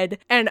spread.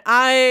 And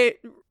I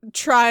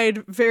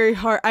tried very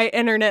hard. I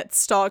internet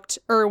stalked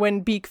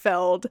Erwin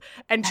Beekveld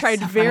and tried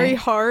so very funny.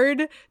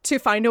 hard to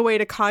find a way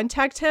to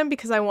contact him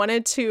because I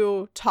wanted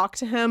to talk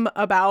to him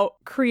about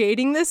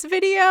creating this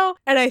video.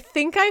 And I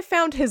think I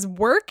found his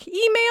work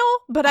email,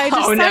 but I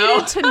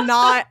decided to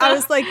not. I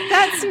was like,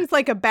 that seems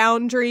like a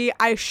boundary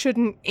I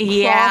shouldn't cross.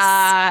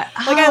 Yeah.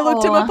 Like I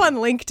looked him up on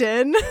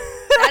LinkedIn.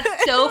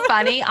 That's so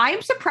funny.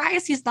 I'm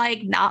surprised he's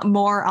like not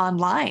more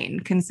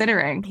online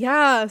considering.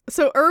 Yeah.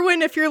 So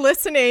Erwin, if you're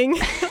listening,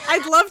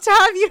 I'd love to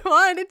have you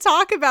on and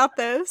talk about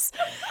this.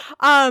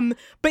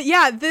 But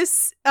yeah,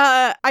 this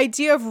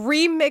idea of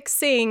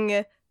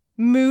remixing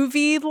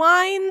movie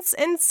lines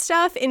and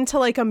stuff into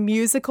like a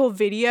musical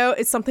video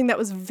is something that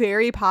was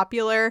very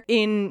popular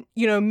in,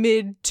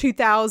 mid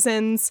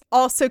 2000s.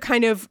 Also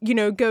kind of,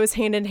 goes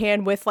hand in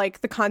hand with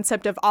like the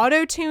concept of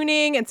auto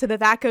tuning. And so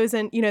that goes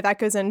in, that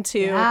goes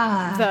into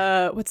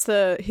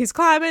he's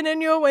climbing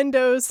in your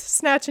windows,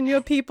 snatching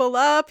your people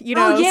up,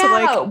 Oh, yeah. So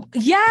like,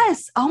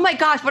 yes. Oh my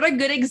gosh. What a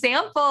good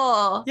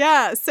example.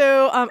 yeah.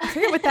 So I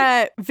forget what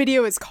that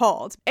video is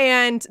called.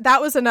 And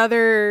that was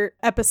another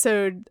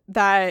episode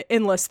that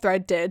Endless Thread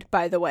did,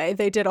 by the way.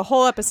 They did a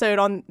whole episode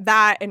on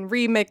that and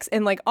remix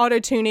and like auto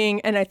tuning,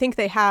 and I think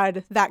they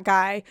had that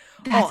guy.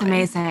 That's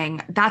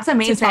amazing. That's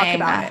amazing. To talk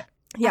about it.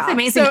 Yeah, that's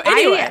amazing. So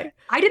anyway,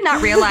 I did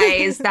not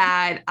realize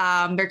that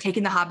they're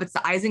taking the Hobbits to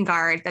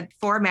Isengard. That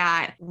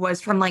format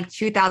was from like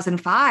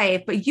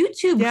 2005, but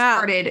YouTube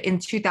started in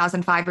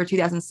 2005 or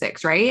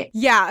 2006, right?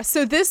 Yeah.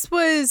 So this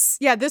was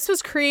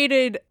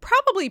created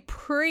probably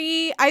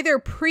either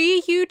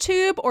pre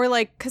YouTube or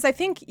like, because I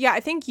think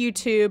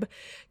YouTube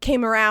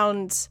came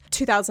around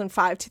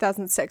 2005,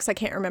 2006. I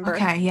can't remember.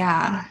 Okay.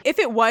 Yeah. If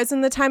it was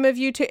in the time of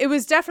YouTube, it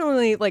was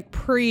definitely like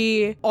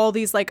pre all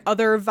these like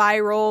other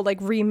viral like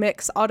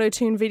remix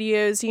auto-tune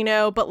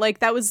videos, but like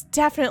that was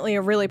definitely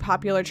a really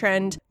popular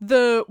trend.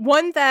 The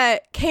one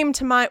that came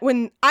to mind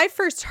when I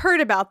first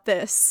heard about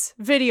this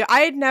video,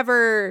 I had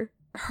never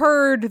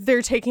heard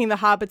they're taking the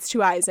Hobbits to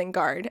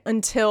Isengard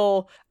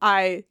until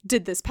I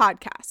did this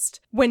podcast.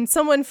 When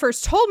someone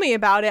first told me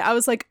about it, I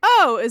was like,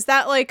 oh, is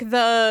that like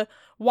the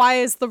 "Why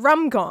is the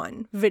rum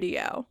gone"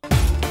 video?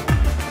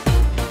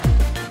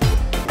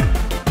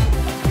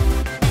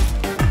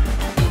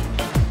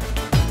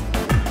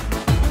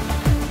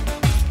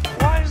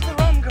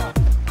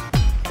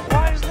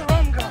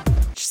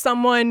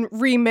 Someone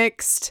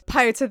remixed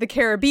Pirates of the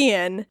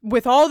Caribbean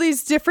with all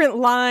these different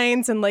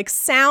lines and like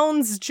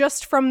sounds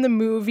just from the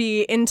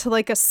movie into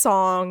like a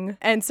song.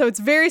 And so it's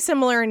very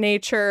similar in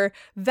nature.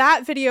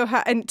 That video,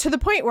 and to the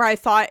point where I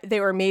thought they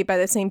were made by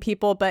the same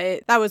people,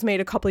 but that was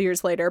made a couple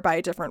years later by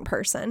a different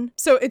person.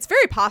 So it's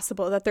very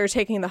possible that they're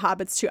taking the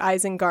Hobbits to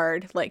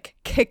Isengard, like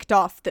kicked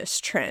off this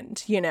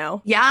trend,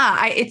 Yeah,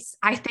 I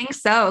think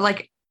so.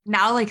 Like,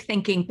 now, like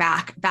thinking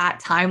back, that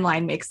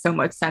timeline makes so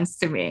much sense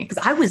to me because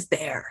I was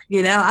there,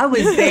 I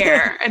was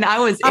there and I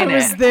was in it. I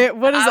was there.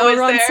 What does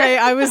Elrond say?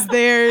 I was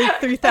there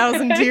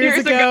 3,000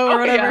 years ago or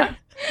whatever.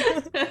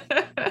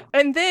 Yeah.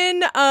 And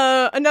then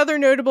another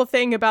notable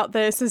thing about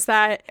this is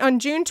that on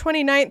June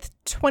 29th,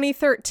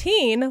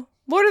 2013,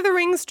 Lord of the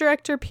Rings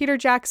director Peter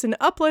Jackson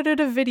uploaded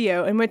a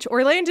video in which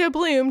Orlando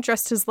Bloom,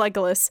 dressed as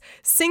Legolas,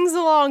 sings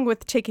along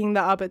with taking the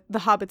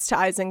Hobbits to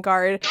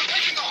Isengard.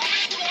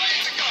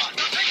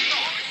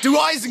 To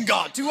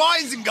Isengard! To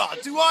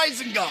Isengard! To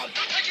Isengard!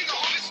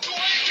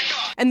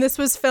 And this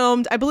was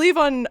filmed, I believe,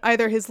 on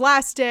either his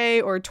last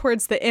day or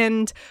towards the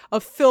end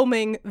of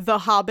filming The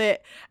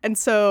Hobbit. And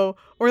so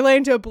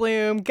Orlando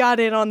Bloom got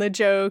in on the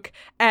joke.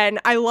 And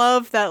I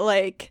love that,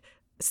 like,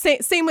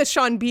 same with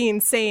Sean Bean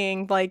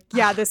saying, like,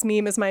 yeah, this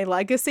meme is my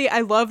legacy.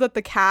 I love that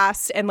the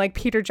cast and, like,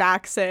 Peter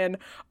Jackson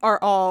are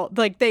all,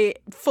 like, they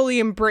fully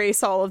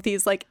embrace all of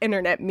these, like,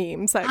 internet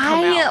memes that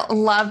come out. I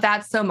love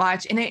that so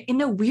much. And it,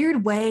 in a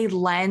weird way,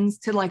 lends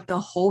to, like, the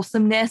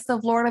wholesomeness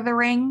of Lord of the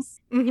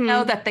Rings.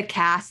 Mm-hmm. That the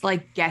cast,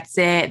 like, gets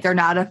it. They're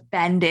not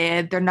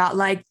offended. They're not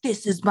like,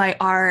 this is my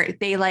art.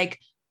 They, like,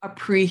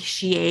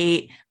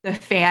 appreciate the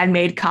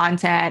fan-made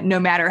content no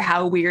matter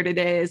how weird it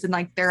is, and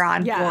like they're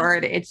on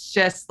board. It's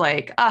just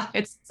like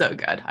it's so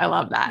good. I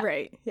love that.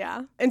 Right.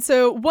 Yeah. And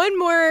so one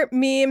more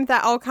meme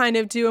that I'll kind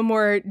of do a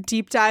more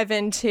deep dive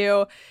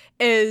into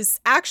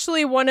is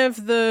actually one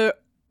of the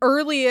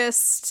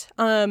earliest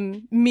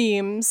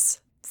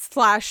memes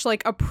slash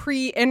like a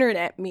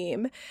pre-internet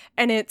meme,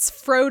 and it's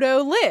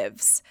Frodo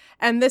Lives.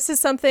 And this is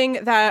something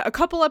that a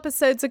couple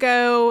episodes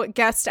ago,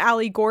 guest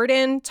Allie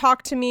Gordon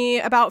talked to me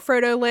about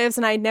Frodo Lives,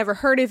 and I'd never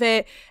heard of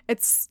it.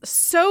 It's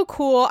so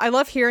cool. I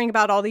love hearing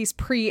about all these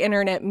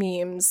pre-internet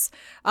memes,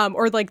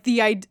 or like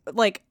the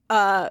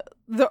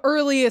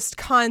earliest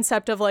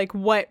concept of like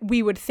what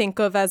we would think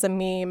of as a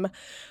meme.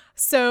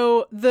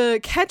 So the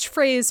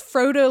catchphrase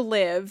Frodo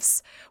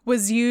Lives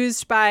was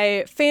used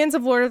by fans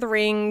of Lord of the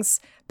Rings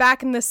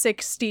back in the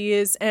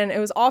 60s, and it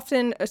was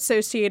often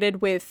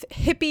associated with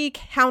hippie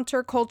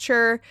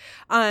counterculture,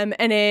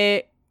 and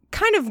it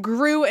kind of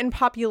grew in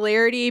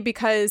popularity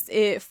because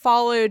it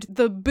followed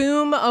the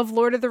boom of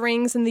Lord of the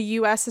Rings in the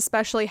US,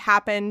 especially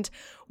happened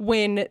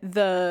when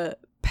the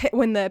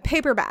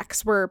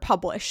paperbacks were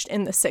published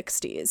in the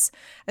 60s.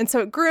 And so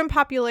it grew in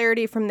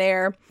popularity from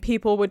there.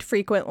 People would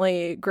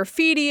frequently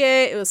graffiti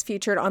it. It was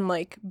featured on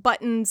like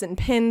buttons and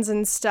pins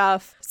and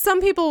stuff. Some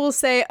people will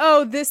say,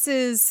 oh, this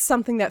is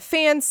something that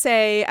fans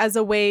say as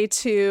a way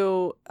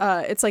to,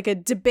 it's like a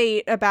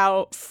debate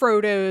about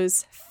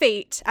Frodo's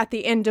fate at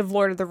the end of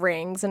Lord of the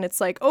Rings. And it's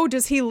like, oh,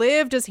 does he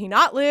live? Does he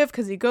not live?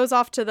 Because he goes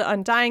off to the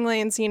Undying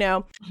Lands, you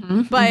know.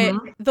 Mm-hmm, but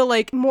the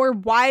like more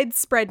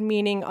widespread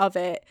meaning of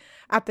it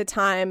at the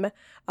time,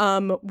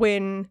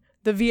 when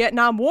the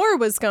Vietnam War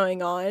was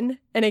going on,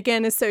 and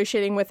again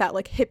associating with that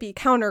like hippie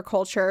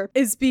counterculture,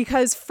 is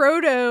because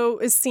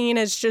Frodo is seen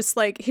as just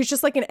like, he's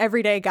just like an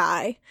everyday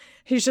guy.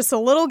 He's just a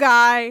little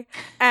guy,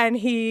 and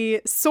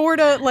he sort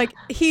of like,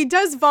 he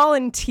does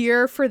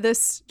volunteer for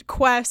this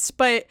quest,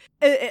 but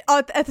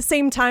at the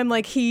same time,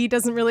 like, he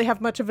doesn't really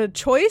have much of a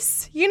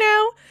choice, you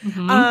know?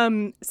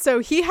 Mm-hmm. So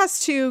he has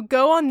to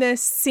go on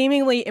this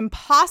seemingly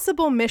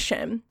impossible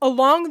mission.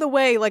 Along the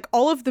way, like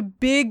all of the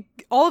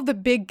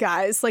big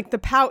guys, like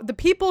the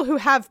people who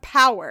have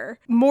power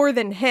more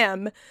than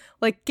him,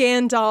 like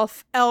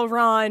Gandalf,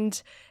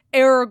 Elrond,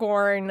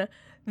 Aragorn,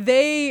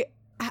 they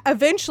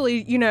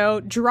eventually, you know,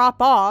 drop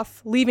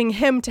off, leaving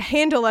him to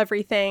handle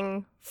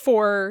everything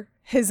for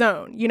his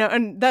own, you know,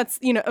 and that's,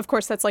 you know, of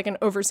course that's like an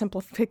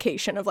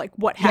oversimplification of like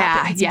what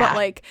happens, but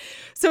like,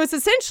 so it's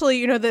essentially,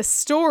 you know, this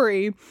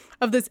story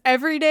of this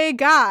everyday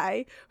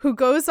guy who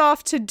goes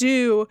off to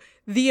do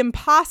the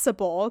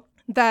impossible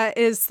that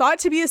is thought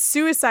to be a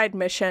suicide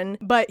mission,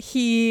 but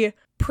he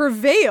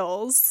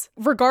prevails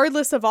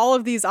regardless of all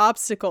of these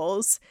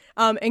obstacles,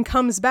 and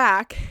comes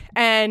back,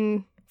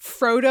 and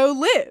Frodo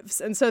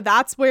lives. And so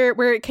that's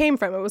where it came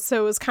from. It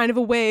was kind of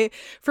a way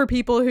for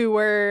people who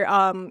were,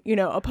 you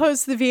know,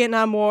 opposed to the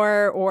Vietnam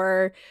War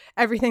or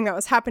everything that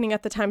was happening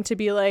at the time to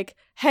be like,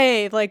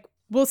 hey, like,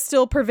 we'll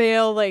still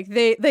prevail. Like,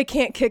 they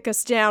can't kick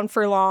us down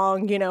for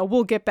long. You know,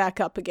 we'll get back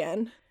up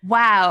again.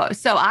 Wow.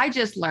 So I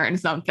just learned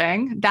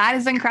something. That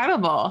is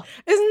incredible.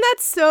 Isn't that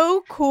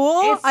so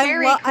cool? It's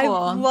very cool.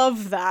 I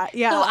love that.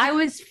 Yeah. So I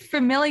was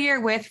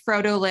familiar with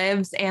Frodo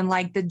Lives and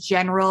like the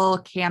general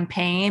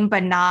campaign,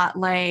 but not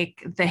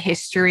like the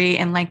history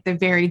and like the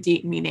very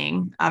deep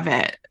meaning of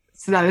it.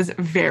 So that is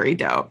very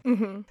dope.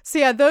 Mm-hmm. So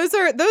yeah, those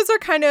are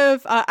kind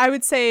of, I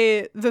would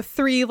say, the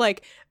three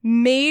like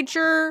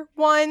major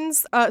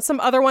ones.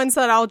 Some other ones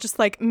that I'll just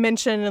like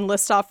mention and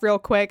list off real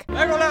quick.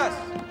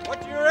 Legolas,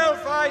 what do your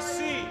elf eyes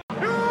see?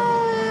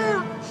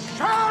 You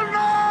shall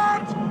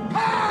not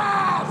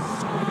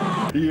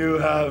pass! You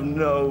have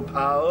no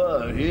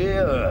power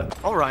here.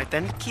 All right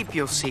then, keep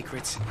your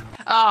secrets.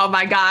 Oh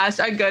my gosh,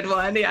 a good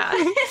one, yeah.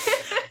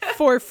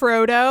 For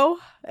Frodo,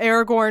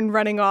 Aragorn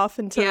running off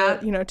into,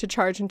 you know, to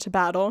charge into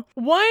battle.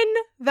 One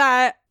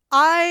that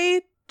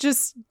I've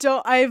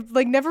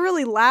like never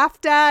really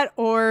laughed at,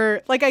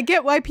 or like I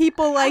get why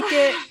people like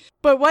it,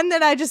 but one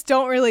that I just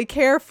don't really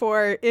care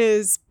for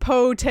is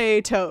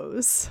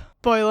potatoes.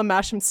 Boil them,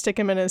 mash them, stick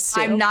them in a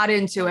stew. I'm not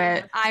into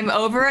it. I'm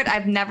over it.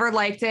 I've never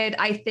liked it.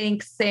 I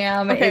think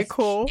Sam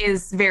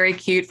is very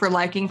cute for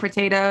liking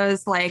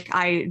potatoes. Like,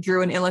 I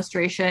drew an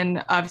illustration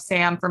of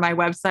Sam for my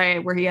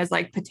website where he has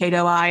like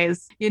potato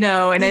eyes, you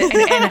know, and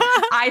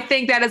I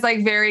think that is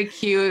like very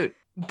cute.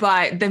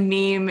 But the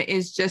meme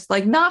is just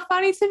like not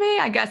funny to me.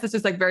 I guess it's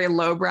just like very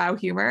lowbrow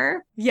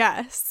humor.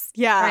 Yes.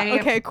 Yeah.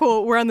 Right? Okay,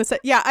 cool. We're on the set.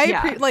 Yeah.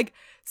 Like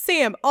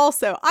Sam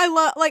also. I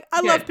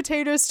love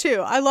potatoes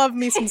too. I love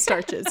me some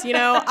starches. You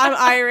know, I'm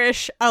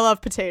Irish. I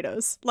love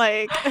potatoes.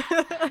 Like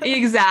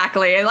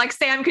exactly. And like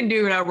Sam can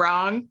do no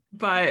wrong,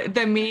 but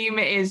the meme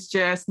is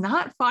just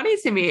not funny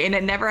to me, and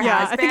it never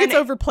has been. I think it's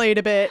overplayed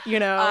a bit, you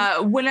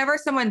know. Whenever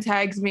someone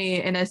tags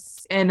me in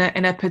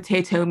a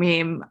potato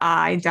meme,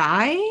 I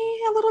die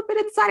a little bit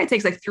inside. It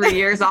takes like 3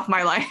 years off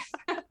my life.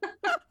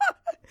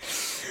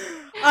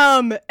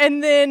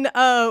 And then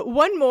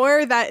one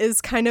more that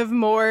is kind of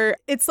more,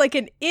 it's like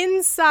an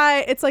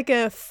inside, it's like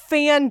a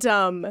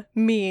fandom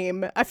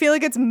meme. I feel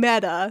like it's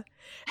meta,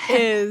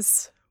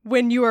 is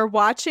when you are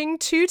watching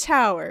Two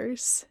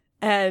Towers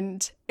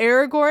and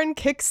Aragorn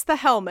kicks the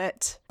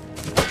helmet.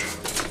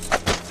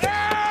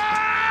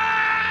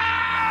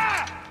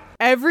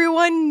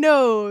 Everyone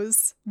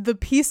knows the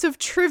piece of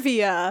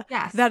trivia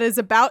Yes. that is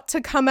about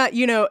to come out.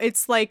 You know,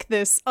 it's like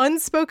this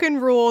unspoken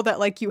rule that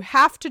like you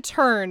have to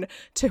turn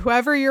to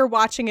whoever you're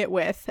watching it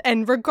with.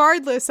 And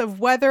regardless of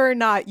whether or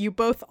not you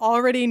both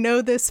already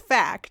know this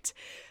fact,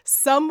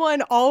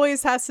 someone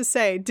always has to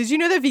say, did you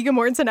know that Viggo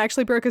Mortensen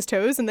actually broke his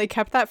toes and they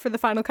kept that for the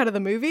final cut of the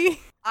movie?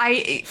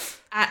 I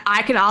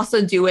can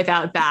also do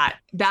without that.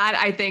 That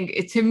I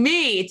think to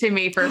me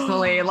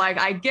personally, like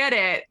I get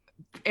it.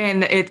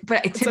 And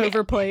it's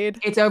overplayed.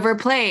 It's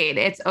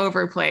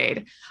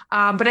overplayed.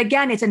 But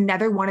again, it's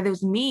another one of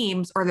those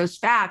memes or those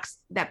facts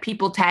that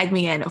people tag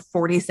me in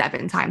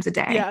 47 times a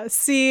day. Yeah.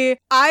 See,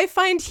 I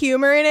find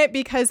humor in it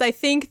because I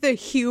think the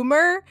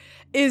humor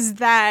is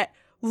that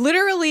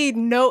literally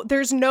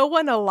there's no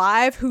one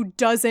alive who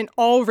doesn't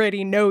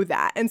already know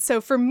that. And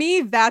so for me,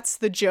 that's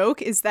the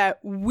joke, is that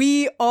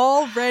we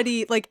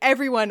already, like,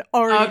 everyone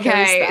already knows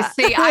that.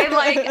 See,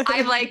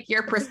 I like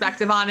your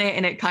perspective on it,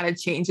 and it kind of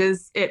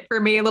changes it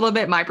for me a little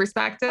bit, my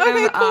perspective.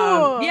 Okay,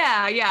 cool.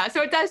 Yeah.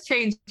 So it does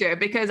change it,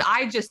 because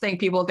I just think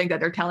people think that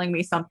they're telling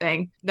me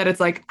something that it's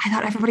like, I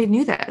thought everybody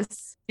knew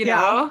this. You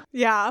know?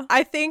 Yeah.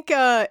 I think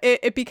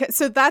it because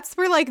so that's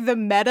where like the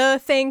meta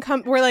thing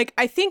where like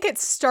I think it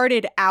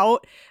started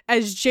out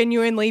as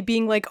genuinely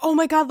being like, oh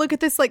my God, look at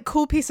this like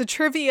cool piece of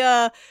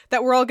trivia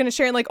that we're all gonna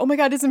share, and like, oh my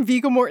God, isn't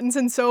Viggo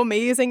Mortensen so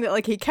amazing that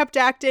like he kept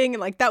acting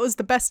and like that was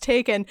the best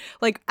take, and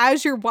like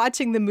as you're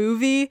watching the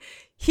movie,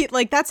 he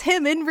like that's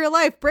him in real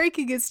life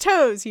breaking his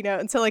toes, you know?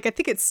 And so like I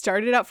think it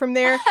started out from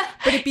there,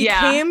 but it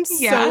became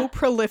so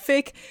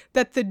prolific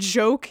that the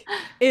joke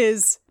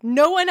is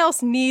no one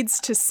else needs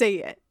to say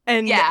it.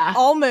 And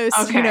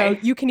almost, you know,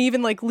 you can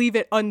even like leave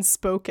it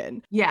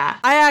unspoken. Yeah.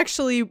 I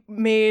actually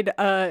made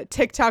a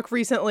TikTok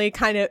recently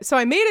so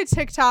I made a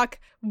TikTok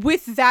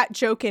with that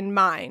joke in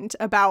mind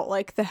about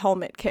like the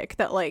helmet kick,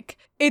 that like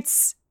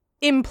it's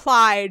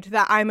implied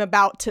that I'm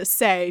about to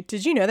say,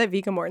 did you know that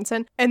Viggo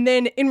Mortensen? And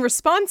then in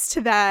response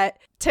to that,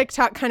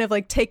 TikTok kind of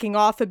like taking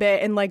off a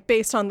bit and like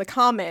based on the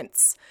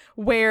comments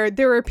where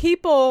there were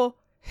people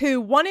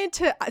who wanted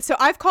to, so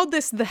I've called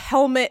this the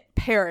helmet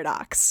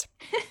paradox,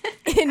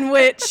 in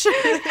which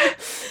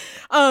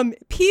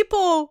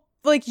people,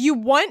 like, you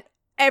want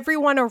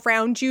everyone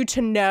around you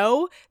to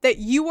know that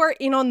you are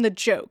in on the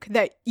joke,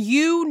 that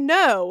you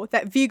know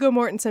that Viggo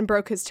Mortensen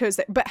broke his toes,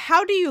 but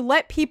how do you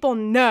let people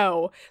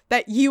know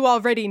that you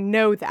already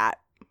know that?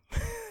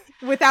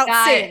 Without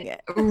saying it.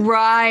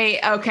 Right.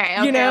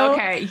 Okay. You know?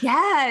 Okay.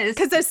 Yes.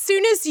 Because as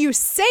soon as you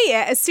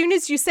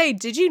say,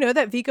 did you know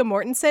that Viggo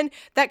Mortensen,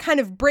 that kind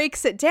of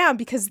breaks it down,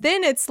 because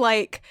then it's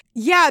like,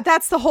 yeah,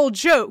 that's the whole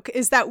joke,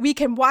 is that we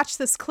can watch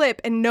this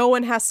clip and no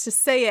one has to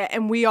say it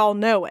and we all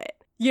know it,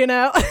 you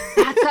know?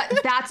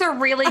 That's a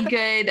really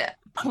good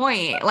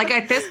point. Like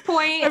at this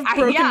point, I've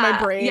broken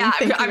my brain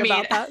thinking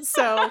about that.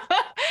 So,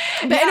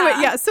 but anyway,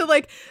 yeah. So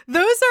like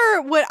those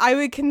are what I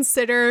would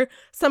consider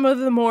some of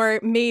the more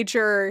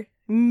major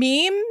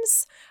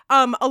memes.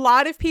 A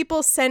lot of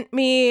people sent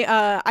me,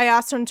 I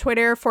asked on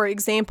Twitter for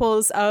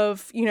examples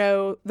of, you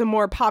know, the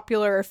more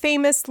popular or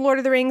famous Lord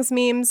of the Rings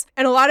memes.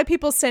 And a lot of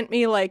people sent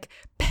me like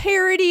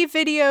parody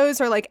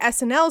videos or like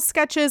SNL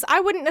sketches.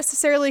 I wouldn't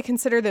necessarily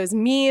consider those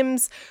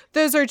memes.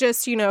 Those are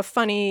just, you know,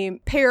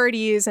 funny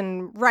parodies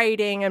and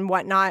writing and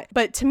whatnot.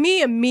 But to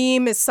me, a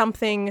meme is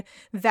something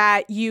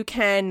that you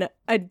can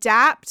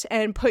adapt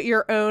and put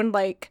your own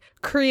like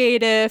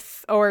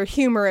creative or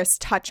humorous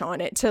touch on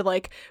it to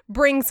like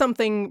bring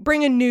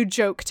a new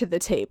joke to the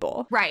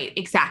table. Right.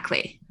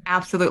 Exactly.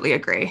 Absolutely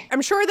agree.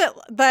 I'm sure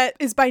that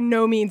is by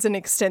no means an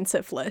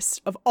extensive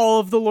list of all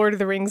of the Lord of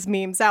the Rings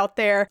memes out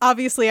there.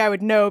 Obviously, I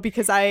would know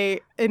because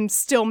I am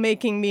still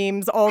making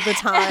memes all the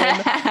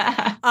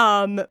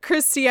time.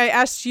 Christy, I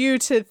asked you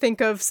to think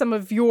of some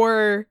of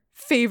your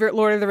favorite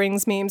Lord of the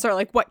Rings memes, or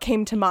like what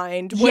came to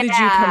mind. What did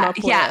you come up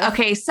with? Yeah.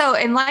 Okay. So,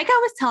 and like I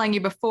was telling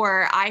you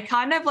before, I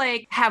kind of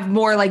like have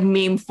more like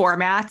meme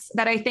formats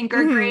that I think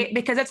are great,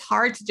 because it's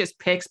hard to just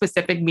pick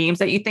specific memes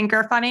that you think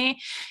are funny,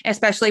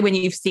 especially when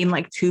you've seen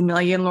like 2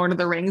 million Lord of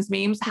the Rings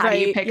memes. How do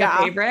you pick a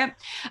favorite?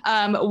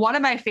 One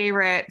of my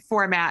favorite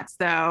formats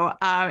though,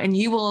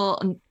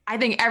 and I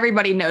think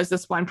everybody knows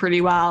this one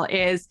pretty well,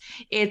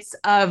 it's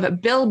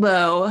of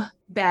Bilbo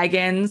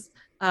Baggins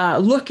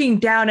looking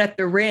down at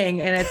the ring,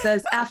 and it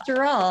says,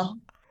 after all,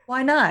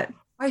 why not?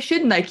 Why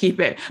shouldn't I keep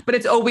it? But they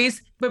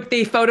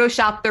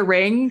Photoshop the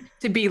ring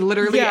to be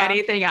literally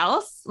anything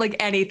else, like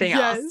anything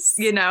else,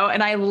 you know?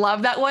 And I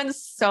love that one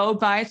so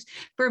much.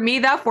 For me,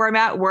 that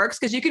format works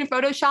because you can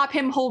Photoshop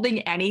him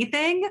holding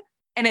anything,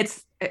 and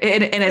it's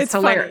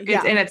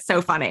hilarious. And it's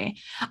so funny.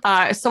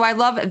 So I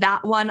love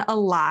that one a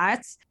lot.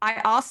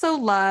 I also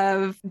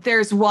love,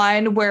 there's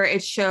one where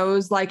it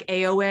shows like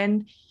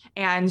Éowyn,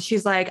 and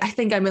she's like, I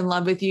think I'm in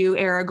love with you,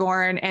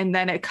 Aragorn. And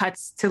then it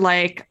cuts to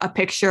like a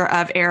picture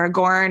of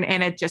Aragorn,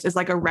 and it just is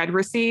like a red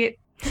receipt,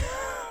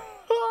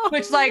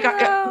 which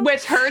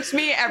hurts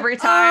me every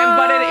time,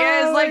 but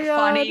it is like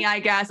funny,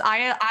 I guess.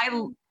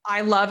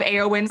 I love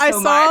Éowyn so much.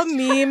 I saw a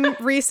meme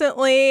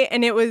recently,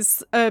 and it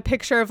was a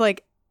picture of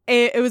like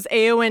it was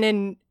Eowyn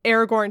and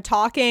Aragorn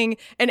talking,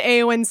 and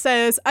Eowyn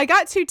says, "I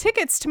got 2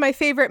 tickets to my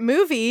favorite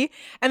movie,"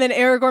 and then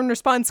Aragorn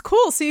responds,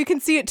 "Cool, so you can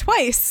see it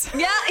twice."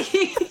 Yeah.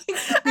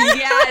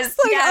 Yes,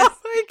 yes. oh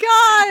my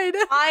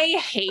god,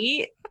 I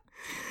hate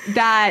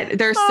that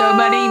there's so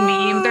many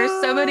memes.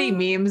 There's so many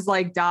memes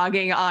like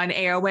dogging on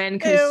Eowyn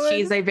because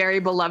she's a very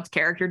beloved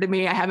character to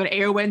me. I have an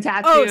Eowyn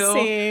tattoo. Oh,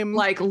 same.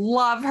 Like,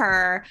 love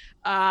her.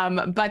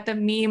 But the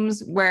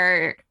memes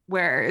where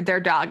they're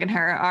dogging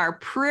her are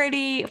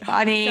pretty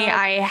funny. God.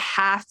 I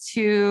have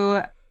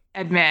to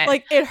admit.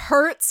 Like, it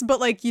hurts, but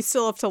like you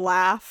still have to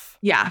laugh.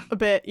 Yeah. A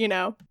bit, you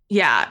know.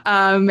 Yeah.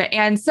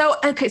 And so,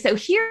 okay, so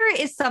here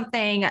is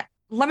something.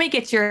 Let me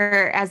get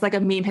as like a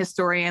meme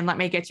historian, let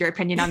me get your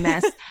opinion on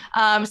this.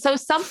 So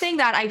something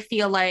that I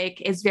feel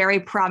like is very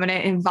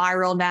prominent and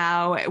viral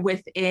now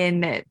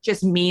within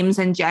just memes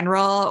in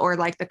general, or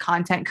like the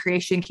content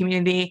creation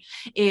community,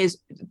 is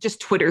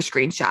just Twitter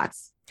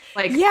screenshots.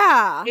 Like,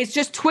 yeah, it's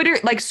just Twitter,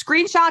 like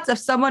screenshots of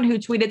someone who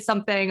tweeted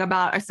something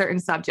about a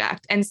certain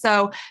subject. And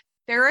so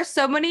there are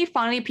so many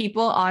funny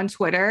people on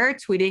Twitter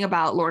tweeting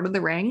about Lord of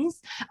the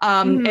Rings.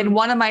 And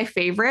one of my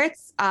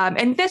favorites,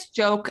 and this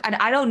joke, and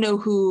I don't know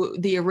who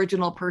the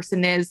original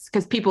person is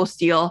because people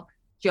steal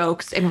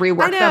jokes and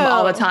rework them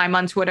all the time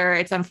on Twitter.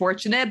 It's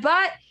unfortunate,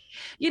 but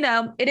you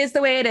know, it is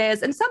the way it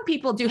is. And some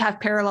people do have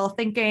parallel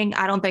thinking.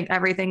 I don't think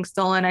everything's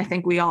stolen. I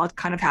think we all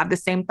kind of have the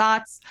same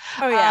thoughts.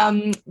 Oh,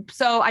 yeah.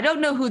 So I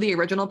don't know who the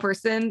original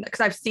person, because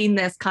I've seen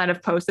this kind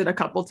of posted a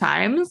couple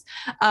times,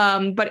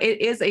 but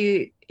it is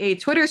a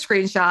Twitter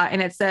screenshot,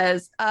 and it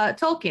says,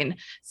 Tolkien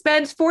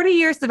spends 40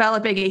 years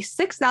developing a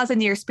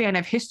 6,000-year span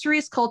of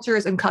histories,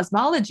 cultures, and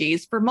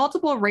cosmologies for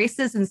multiple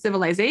races and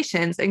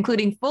civilizations,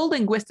 including full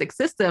linguistic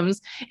systems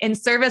in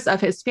service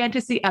of his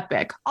fantasy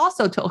epic.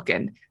 Also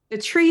Tolkien. The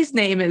tree's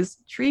name is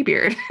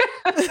Treebeard.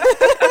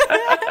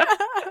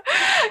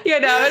 You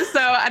know,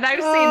 so, and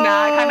I've seen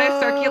that kind of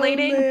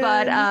circulating,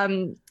 but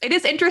it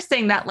is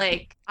interesting that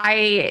like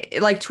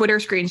Twitter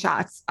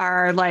screenshots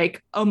are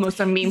like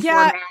almost a meme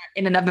format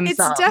in and of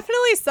themselves. It's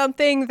definitely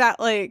something that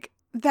like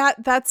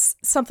that's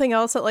something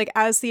else that like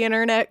as the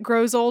internet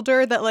grows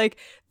older, that like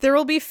there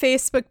will be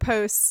Facebook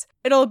posts.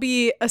 It'll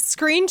be a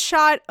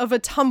screenshot of a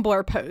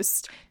Tumblr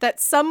post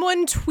that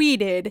someone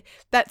tweeted,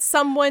 that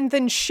someone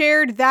then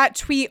shared that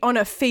tweet on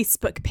a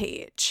Facebook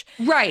page.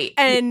 Right.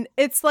 And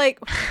it's like,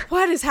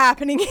 what is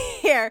happening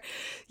here?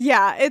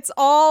 Yeah, it's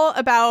all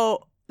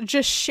about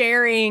just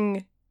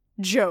sharing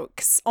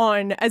jokes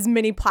on as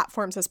many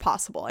platforms as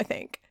possible, I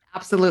think.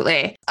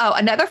 Absolutely. Oh,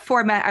 another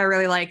format I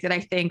really like that I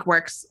think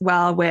works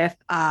well with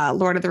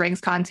Lord of the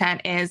Rings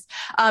content is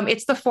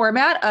it's the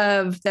format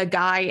of the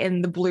guy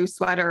in the blue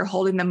sweater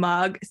holding the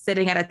mug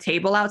sitting at a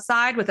table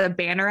outside with a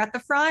banner at the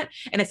front,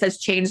 and it says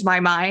 "Change My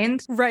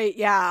Mind." Right.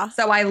 Yeah.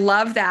 So I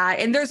love that.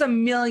 And there's a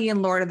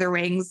million Lord of the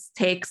Rings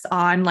takes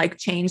on like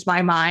 "Change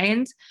My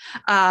Mind."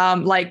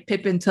 Like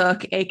Pippin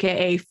Took,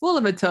 aka Fool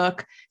of a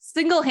Took,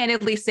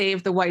 single-handedly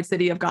saved the White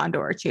City of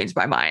Gondor. Changed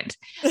my mind.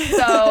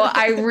 So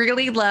I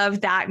really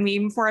love that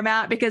meme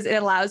format because it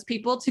allows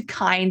people to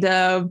kind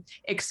of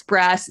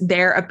express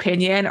their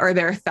opinion or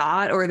their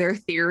thought or their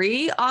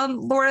theory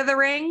on Lord of the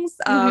Rings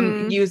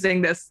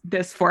using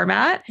this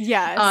format.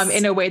 Yes.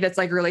 In a way that's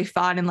like really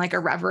fun and like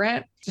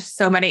irreverent. Just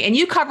so many. And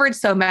you covered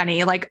so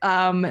many, like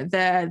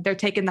they're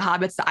taking the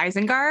hobbits to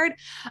Isengard.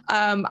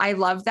 I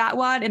love that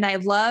one. And I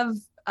love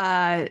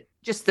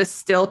just the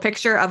still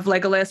picture of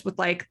Legolas with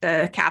like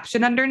the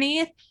caption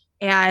underneath.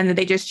 And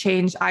they just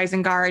changed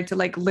Isengard to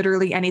like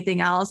literally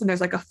anything else. And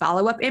there's like a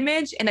follow-up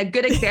image. And a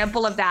good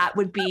example of that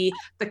would be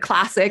the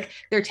classic,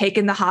 they're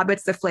taking the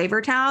hobbits to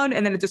Flavortown,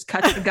 and then it just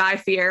cuts to Guy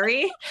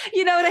Fieri.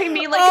 You know what I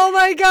mean? Like, oh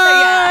my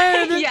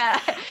God. Yeah.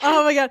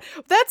 Oh my God.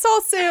 That's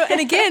also, and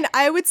again,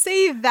 I would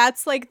say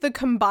that's like the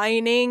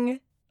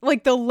combining,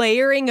 like the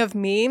layering of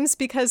memes,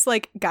 because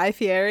like Guy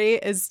Fieri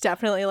is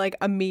definitely like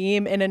a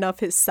meme in and of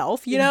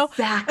himself, you know?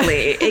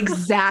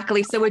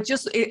 Exactly. So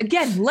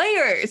again,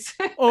 layers.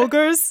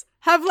 Ogres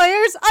have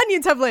layers,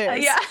 onions have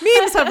layers,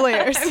 memes have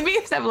layers.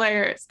 Memes have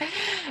layers.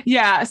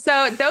 Yeah.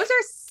 So those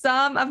are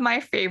some of my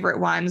favorite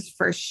ones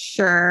for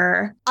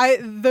sure.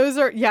 Those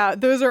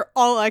are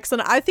all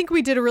excellent. I think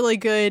we did a really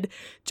good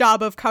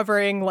job of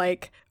covering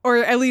like, or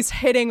at least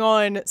hitting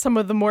on some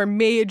of the more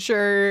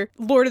major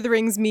Lord of the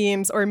Rings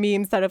memes, or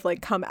memes that have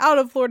like come out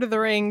of Lord of the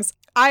Rings.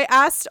 I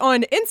asked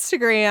on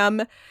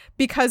Instagram,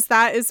 because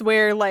that is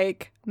where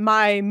like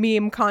my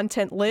meme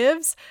content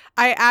lives.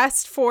 I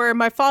asked for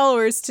my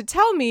followers to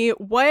tell me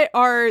what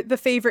are the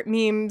favorite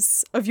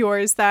memes of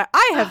yours that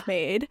I have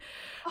made.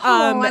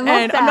 I love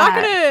that. I'm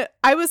not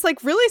I was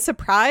like really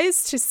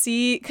surprised to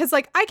see, because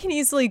like I can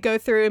easily go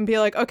through and be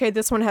like, okay,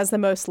 this one has the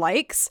most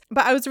likes.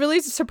 But I was really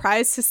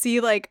surprised to see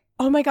like,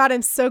 oh my God,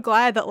 I'm so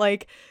glad that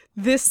like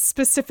this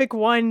specific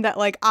one that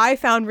like I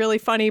found really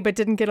funny but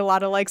didn't get a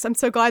lot of likes. I'm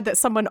so glad that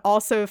someone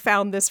also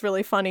found this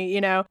really funny, you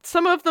know.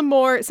 Some of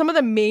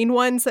the main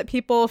ones that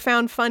people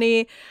found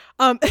funny.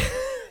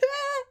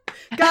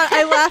 God,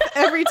 I laugh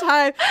every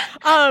time.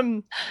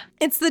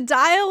 It's the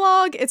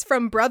dialogue. It's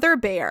from Brother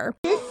Bear.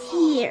 This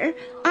year,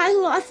 I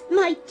lost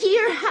my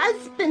dear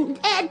husband,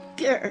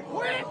 Edgar.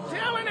 Quit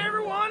telling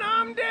everyone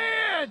I'm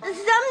dead!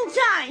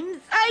 Sometimes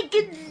I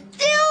can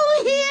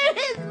still hear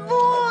his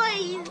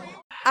voice.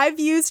 I've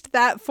used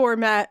that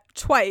format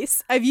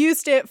twice. I've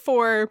used it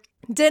for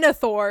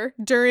Denethor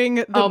during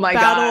the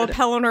Battle of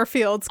Pelennor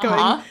Fields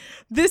going,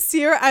 this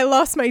year I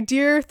lost my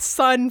dear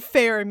son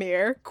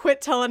Faramir. Quit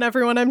telling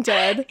everyone I'm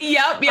dead.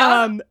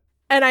 Yep.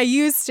 And I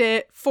used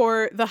it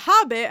for The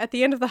Hobbit at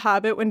the end of The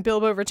Hobbit when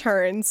Bilbo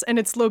returns. And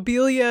it's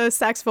Lobelia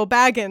Saxville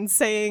Baggins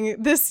saying,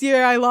 this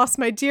year I lost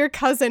my dear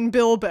cousin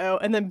Bilbo.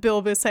 And then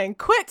Bilbo saying,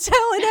 quit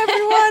telling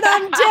everyone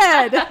I'm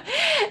dead.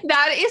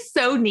 That is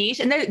so niche.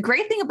 And the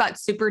great thing about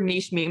super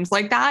niche memes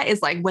like that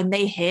is like when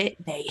they hit,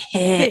 they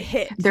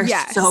hit. They're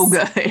so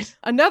good.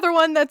 Another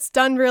one that's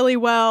done really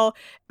well.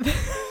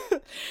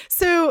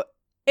 So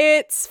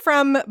it's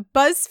from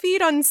BuzzFeed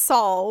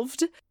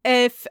Unsolved.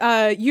 If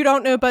you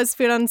don't know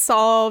BuzzFeed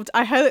Unsolved,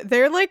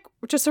 they're like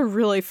just a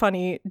really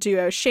funny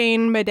duo,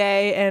 Shane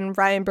Madej and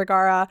Ryan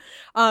Bergara.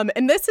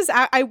 And this is,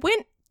 I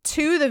went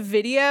to the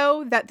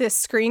video that this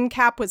screen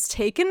cap was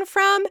taken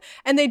from,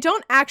 and they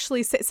don't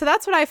actually say, so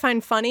that's what I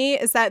find funny,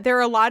 is that there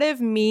are a lot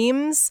of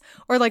memes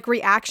or like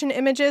reaction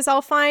images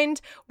I'll find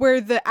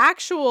where the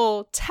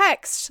actual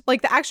text,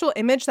 like the actual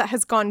image that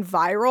has gone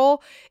viral,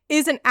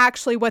 isn't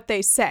actually what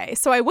they say.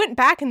 So I went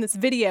back in this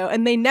video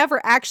and they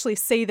never actually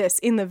say this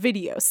in the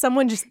video.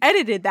 Someone just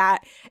edited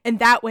that and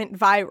that went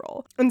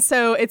viral. And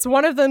so it's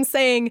one of them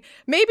saying,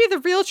 maybe the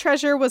real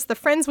treasure was the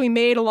friends we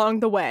made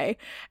along the way.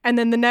 And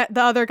then the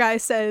other guy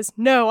says,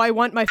 no, I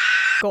want my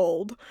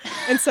gold.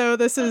 And so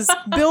this is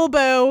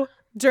Bilbo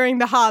during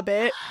The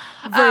Hobbit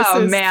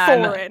versus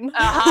Thorin.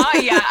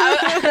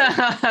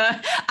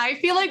 I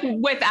feel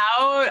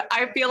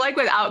like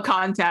without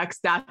context,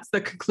 that's the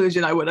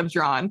conclusion I would have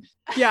drawn.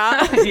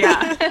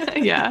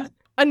 Yeah.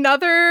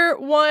 Another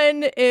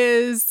one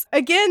is,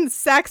 again,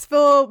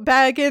 Saxville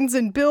Baggins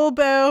and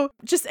Bilbo.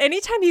 Just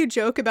anytime you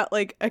joke about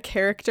like a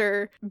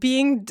character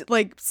being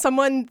like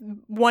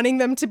someone wanting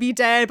them to be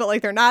dead, but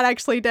like they're not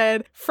actually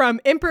dead, from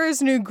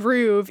Emperor's New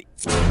Groove.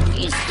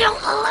 He's still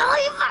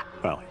alive.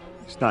 Well,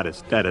 he's not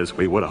as dead as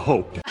we would have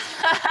hoped.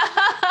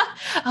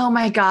 Oh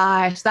my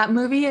gosh, that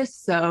movie is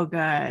so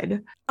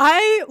good.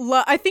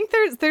 I think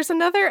there's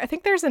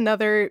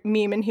another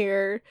meme in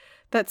here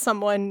that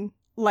someone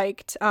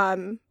liked.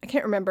 I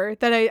can't remember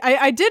that.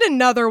 I did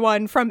another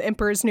one from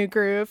Emperor's New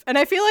Groove, and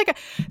I feel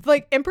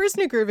like Emperor's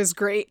New Groove is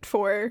great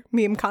for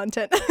meme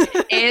content.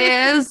 It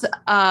is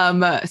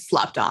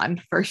slept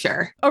on for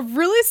sure. A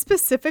really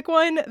specific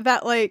one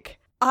that like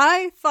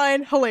I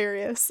find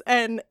hilarious,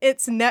 and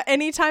it's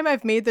anytime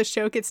I've made this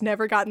joke, it's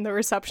never gotten the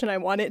reception I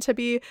want it to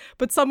be,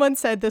 but someone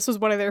said this was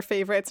one of their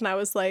favorites, and I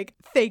was like,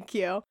 thank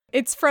you.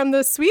 It's from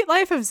The Sweet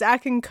Life of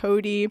Zack and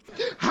Cody.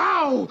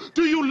 How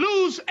do you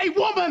lose a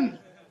woman?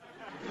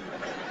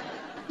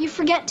 You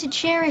forget to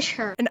cherish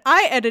her. And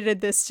I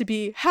edited this to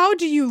be, how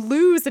do you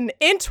lose an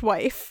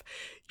Entwife?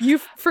 You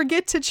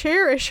forget to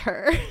cherish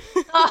her.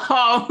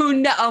 Oh,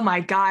 no. Oh, my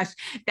gosh.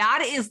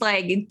 That is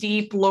like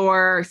deep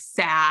lore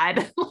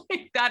sad.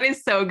 Like, that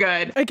is so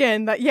good.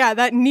 Again,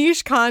 that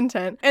niche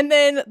content. And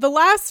then the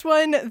last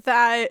one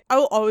that I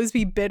will always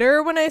be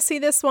bitter when I see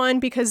this one,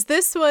 because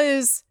this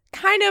was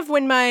kind of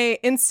when my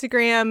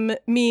Instagram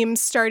memes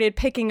started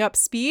picking up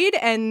speed,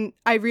 and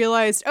I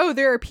realized, oh,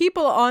 there are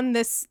people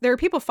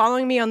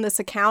following me on this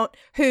account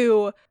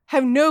who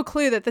have no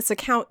clue that this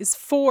account is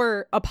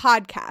for a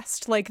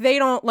podcast. Like, they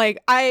don't,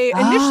 like, I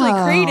initially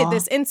created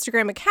this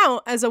Instagram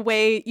account as a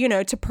way,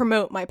 to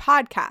promote my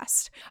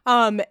podcast.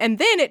 And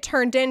then it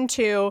turned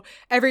into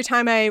every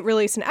time I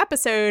release an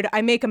episode,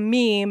 I make a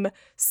meme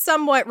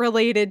somewhat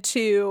related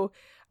to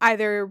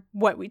either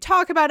what we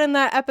talk about in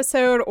that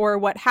episode or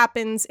what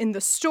happens in the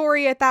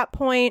story at that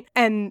point.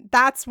 And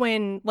that's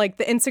when like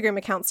the Instagram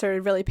account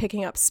started really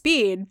picking up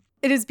speed.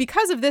 It is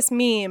because of this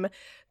meme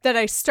that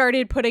I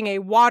started putting a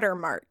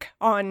watermark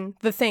on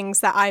the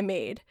things that I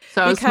made.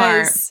 So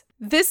because smart.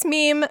 This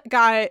meme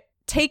got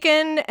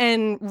taken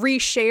and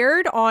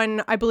reshared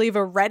on, I believe,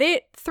 a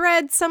Reddit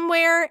thread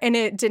somewhere, and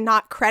it did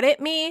not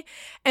credit me.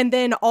 And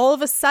then all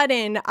of a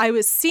sudden I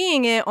was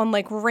seeing it on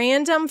like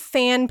random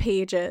fan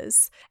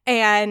pages,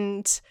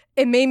 and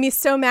it made me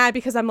so mad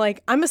because I'm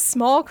like, I'm a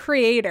small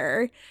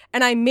creator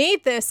and I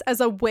made this as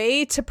a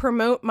way to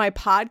promote my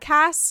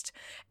podcast,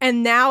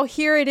 and now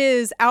here it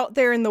is out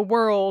there in the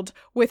world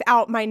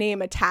without my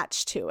name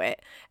attached to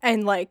it.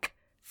 And like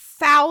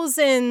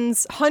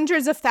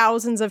hundreds of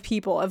thousands of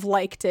people have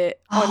liked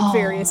it on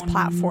various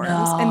platforms.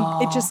 No.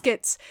 And it just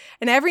gets,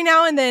 and every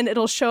now and then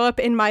it'll show up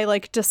in my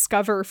like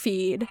Discover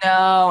feed.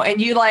 No, and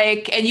you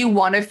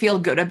want to feel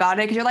good about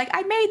it because you're like,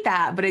 I made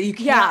that, but you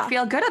can't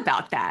feel good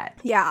about that.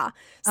 Yeah.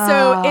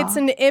 So it's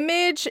an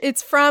image,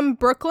 it's from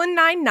Brooklyn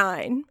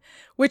Nine-Nine,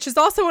 which is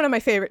also one of my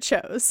favorite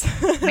shows.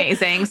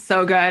 Amazing.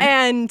 So good.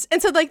 And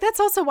so like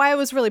that's also why I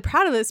was really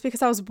proud of this,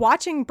 because I was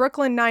watching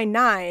Brooklyn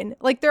Nine-Nine.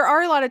 Like there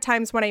are a lot of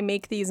times when I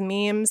make these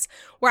memes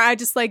where I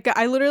just like,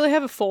 I literally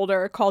have a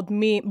folder called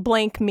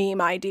blank meme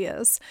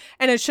ideas.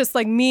 And it's just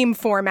like meme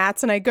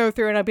formats. And I go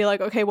through and I'll be like,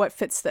 okay, what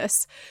fits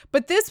this?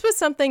 But this was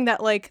something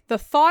that like the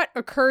thought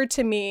occurred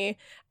to me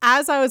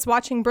as I was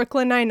watching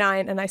Brooklyn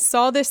Nine-Nine, and I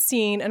saw this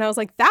scene and I was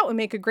like, that would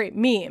make a great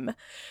meme.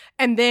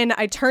 And then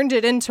I turned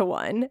it into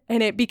one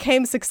and it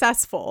became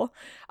successful.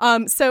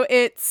 So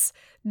it's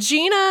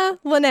Gina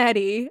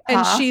Linetti,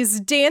 and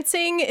she's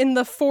dancing in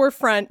the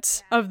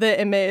forefront of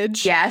the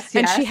image. Yes.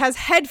 And she has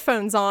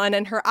headphones on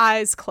and her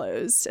eyes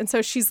closed. And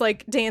so she's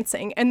like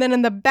dancing. And then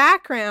in the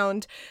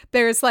background,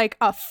 there's like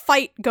a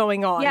fight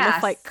going on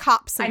with like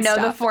cops and stuff.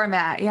 I know the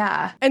format.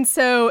 Yeah. And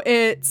so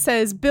it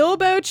says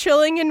Bilbo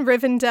chilling in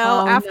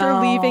Rivendell after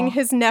leaving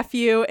his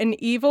nephew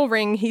an evil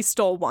ring he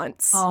stole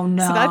once. Oh,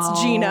 no. So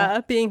that's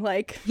Gina being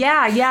like,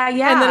 yeah. And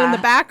then in the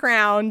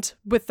background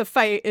with the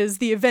fight is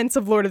the events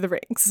of Lord of the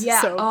Rings. Yeah.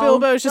 So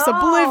Bilbo's just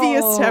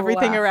oblivious to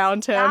everything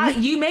around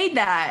him. You made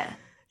that.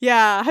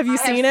 Yeah. Have you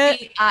seen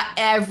it?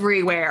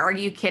 Everywhere. Are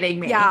you kidding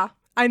me? Yeah.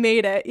 I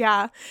made it.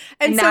 Yeah.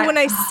 And so when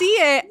I see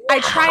it, I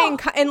try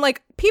and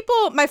like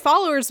people, my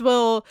followers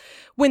will,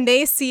 when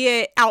they see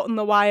it out in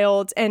the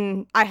wild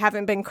and I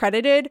haven't been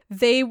credited,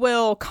 they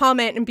will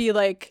comment and be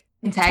like,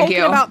 Talking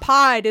About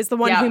Pod is the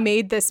one who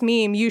made this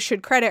meme. You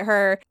should credit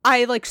her.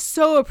 I like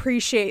so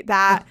appreciate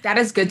that. That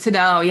is good to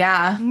know.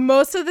 Yeah.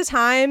 Most of the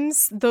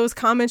times those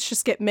comments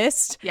just get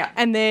missed. Yeah.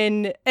 And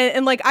then,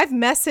 and like I've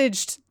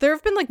messaged, there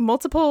have been like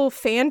multiple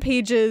fan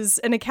pages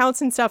and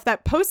accounts and stuff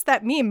that post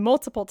that meme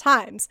multiple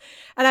times.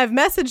 And I've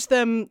messaged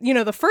them, you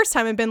know, the first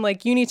time and been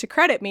like, you need to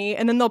credit me.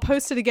 And then they'll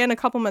post it again a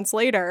couple months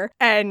later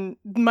and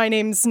my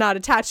name's not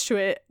attached to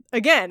it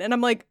again. And I'm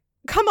like,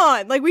 come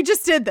on, like we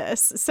just did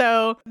this.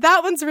 So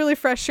that one's really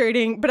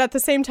frustrating, but at the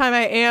same time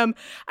I am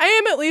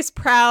at least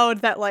proud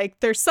that like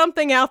there's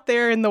something out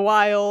there in the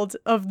wild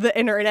of the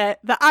internet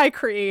that I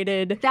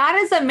created. That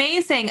is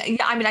amazing.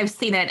 I mean, I've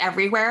seen it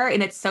everywhere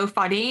and it's so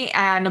funny,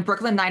 and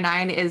Brooklyn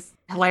Nine-Nine is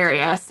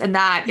hilarious, and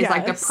that is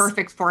like the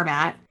perfect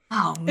format.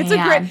 Oh,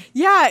 man.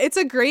 It's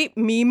a great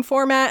meme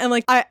format. And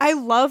like, I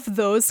love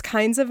those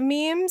kinds of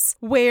memes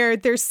where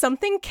there's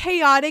something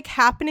chaotic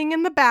happening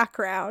in the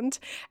background.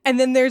 And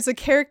then there's a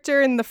character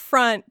in the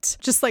front,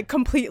 just like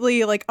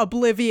completely like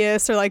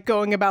oblivious or like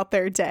going about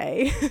their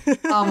day.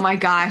 Oh my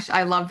gosh.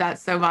 I love that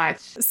so much.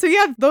 So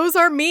yeah, those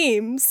are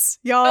memes,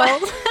 y'all.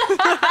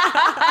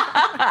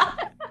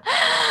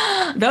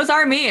 Those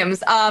are memes.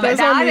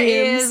 That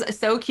is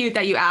so cute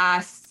that you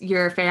asked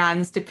your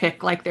fans to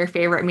pick like their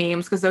favorite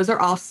memes, because those are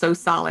all so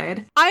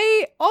solid.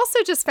 I also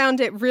just found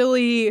it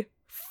really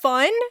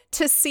fun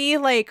to see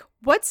like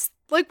what's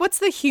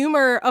the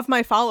humor of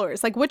my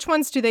followers? Like, which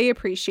ones do they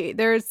appreciate?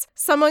 There's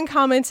someone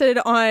commented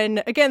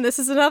on, again, this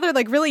is another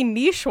like really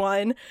niche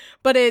one,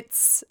 but it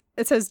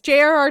says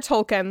J.R.R.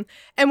 Tolkien,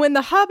 and when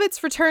the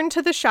hobbits return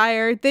to the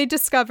Shire, they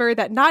discover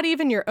that not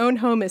even your own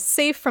home is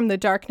safe from the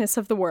darkness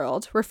of the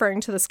world,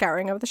 referring to the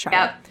Scouring of the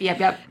Shire.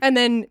 Yep. And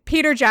then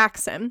Peter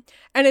Jackson,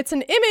 and it's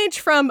an image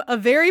from a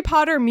Harry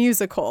Potter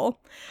musical,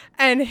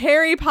 and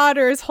Harry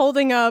Potter is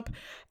holding up,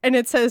 and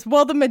it says,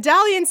 well, the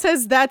medallion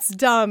says that's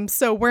dumb,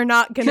 so we're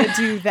not gonna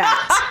do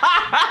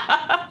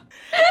that.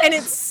 And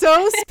it's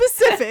so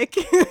specific.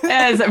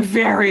 It is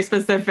very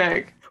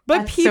specific.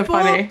 But That's people so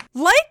funny.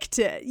 liked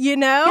it, you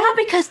know?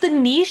 Yeah, because the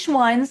niche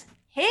ones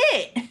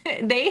hit.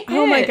 They hit.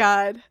 Oh my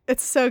God.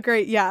 It's so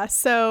great. Yeah.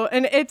 So,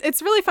 and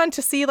it's really fun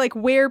to see like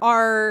where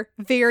our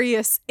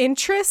various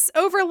interests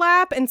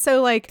overlap. And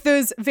so like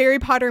those Harry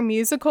Potter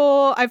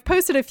musical, I've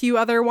posted a few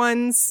other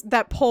ones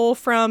that pull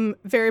from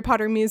Harry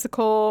Potter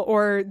musical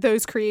or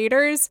those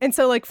creators. And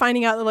so like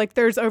finding out that like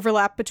there's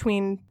overlap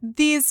between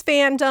these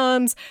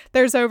fandoms,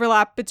 there's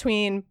overlap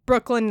between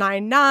Brooklyn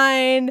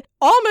Nine-Nine.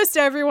 Almost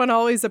everyone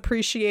always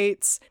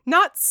appreciates,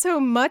 not so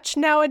much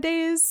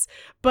nowadays,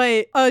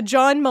 but a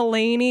John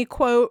Mulaney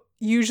quote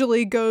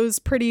usually goes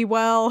pretty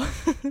well.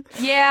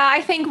 Yeah,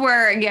 I think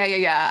we're,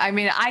 yeah. I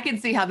mean, I can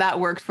see how that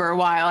worked for a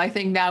while. I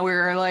think now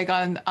we're like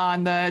on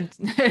the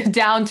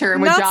downturn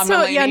with John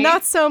Mulaney. Yeah,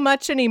 not so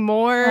much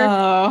anymore.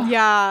 Oh.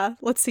 Yeah,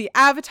 let's see.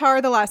 Avatar,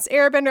 The Last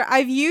Airbender.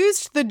 I've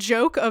used the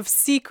joke of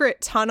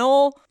secret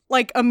tunnel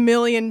like a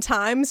million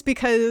times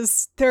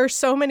because there are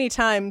so many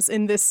times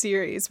in this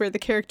series where the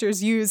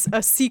characters use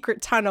a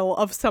secret tunnel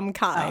of some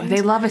kind. Oh,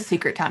 they love a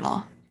secret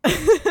tunnel.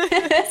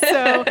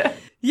 So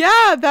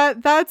yeah, that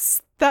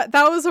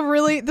was a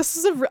really, this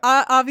is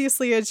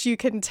obviously, as you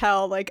can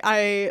tell, like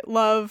I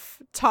love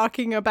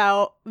talking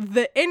about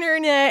the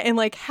internet and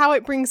like how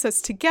it brings us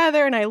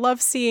together, and I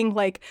love seeing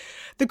like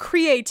the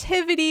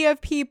creativity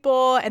of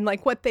people and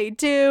like what they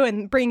do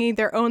and bringing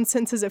their own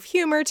senses of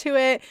humor to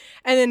it.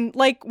 And then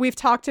like we've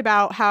talked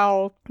about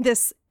how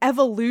this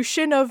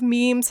evolution of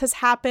memes has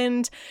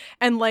happened.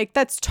 And like,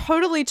 that's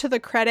totally to the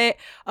credit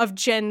of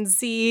Gen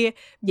Z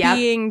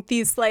being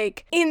these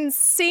like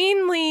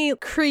insanely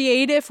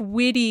creative,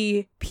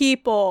 witty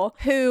people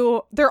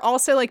who they're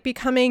also like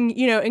becoming,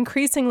 you know,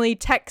 increasingly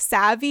tech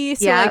savvy.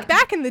 So like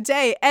back in the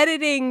day,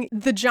 editing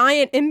the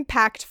giant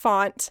impact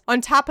font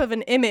on top of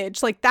an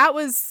image, like that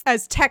was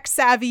as tech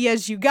savvy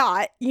as you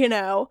got, you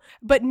know.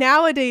 But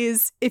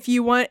nowadays, if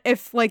you have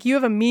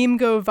a meme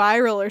go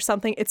viral or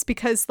something, it's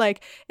because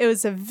like it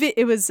was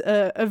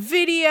a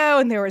video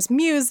and there was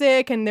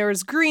music and there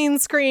was green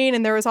screen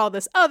and there was all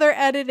this other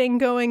editing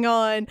going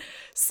on.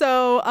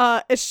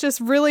 So it's just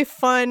really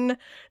fun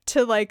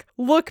to like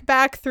look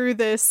back through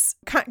this,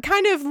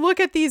 kind of look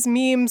at these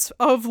memes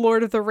of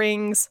Lord of the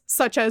Rings,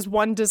 such as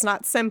One Does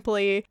Not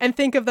Simply, and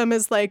think of them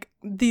as like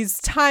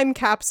these time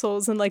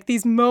capsules and like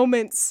these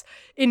moments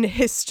in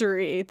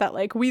history that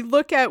like we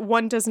look at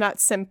One Does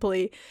Not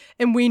Simply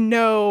and we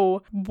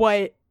know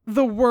what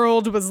the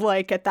world was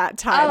like at that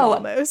time.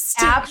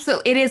 Almost.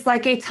 Absolutely. It is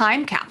like a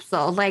time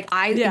capsule. Like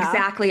I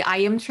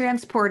am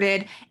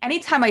transported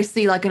anytime I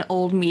see like an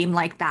old meme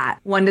like that.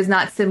 One Does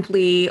Not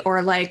Simply,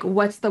 or like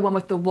what's the one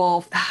with the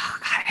wolf? Oh,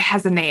 God, it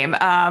has a name.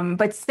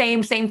 But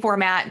same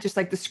format, just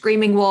like the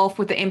screaming wolf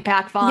with the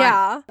impact font.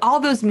 Yeah.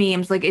 All those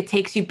memes, like it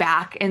takes you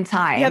back in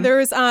time. Yeah, there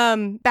was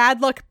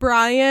Bad Luck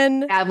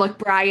Brian.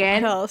 What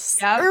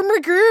else? Yep.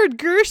 Ermagerd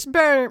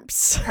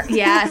Goosebumps.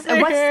 Yes.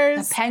 And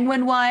what's the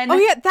penguin one? Oh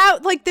yeah, that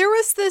like there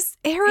was this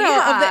era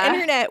of the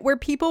internet where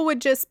people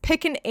would just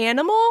pick an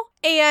animal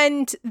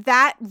and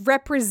that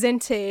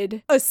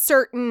represented a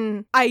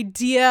certain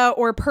idea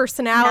or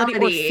personality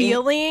or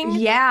feeling.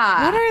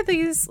 Yeah. What are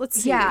these?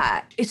 Let's see.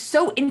 Yeah. It's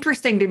so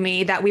interesting to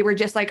me that we were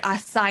just like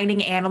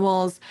assigning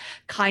animals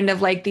kind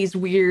of like these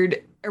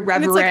weird,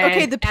 irreverent, and it's like,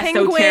 okay, the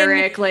penguin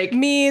esoteric, like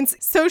means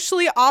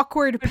socially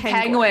awkward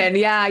penguin.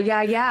 Yeah.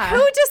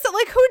 Who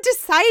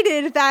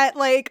decided that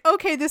like,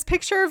 okay, this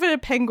picture of a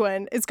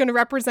penguin is going to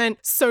represent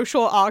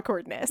social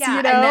awkwardness? Yeah,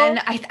 you know? And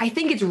then I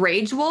think it's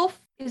Rage Wolf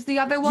is the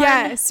other one.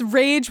 Yes,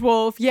 Rage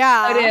Wolf.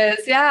 Yeah, it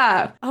is.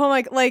 Yeah. Oh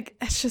my, like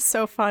it's just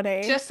so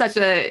funny. Just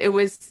it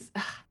was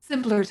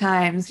simpler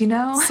times, you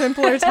know?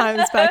 Simpler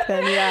times back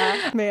then.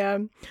 Yeah,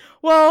 man.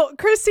 Well,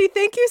 Christy,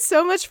 thank you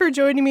so much for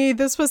joining me.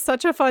 This was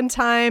such a fun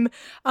time.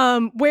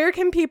 Where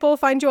can people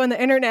find you on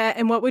the internet,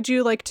 and what would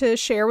you like to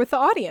share with the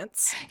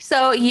audience?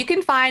 So you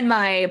can find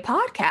my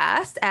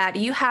podcast at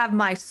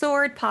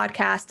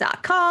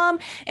youhavemyswordpodcast.com,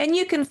 and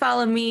you can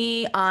follow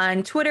me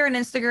on Twitter and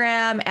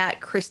Instagram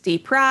at Christy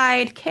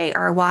Pride,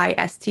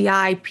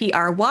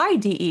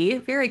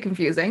 KRYSTIPRYDE. Very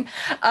confusing.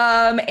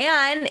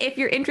 And if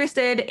you're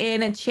interested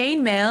in a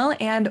chainmail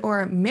and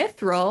or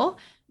Mithril,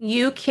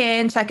 you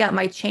can check out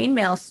my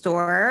chainmail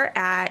store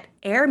at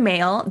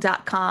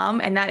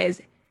airmail.com, and that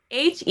is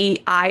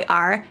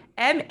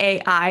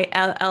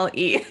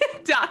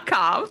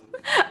HEIRMAILLE.com.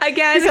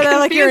 Again, you said that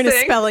like you're in a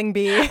spelling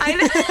bee.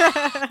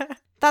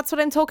 That's What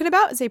I'm Talking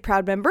About is a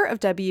proud member of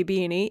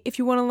WB&E. If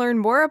you want to learn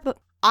more,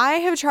 I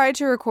have tried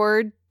to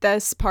record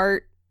this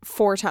part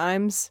 4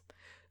 times.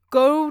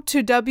 Go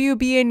to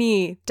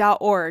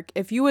WBNE.org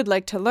if you would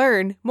like to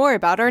learn more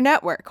about our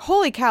network.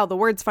 Holy cow, the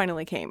words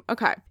finally came.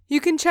 Okay.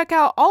 You can check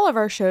out all of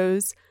our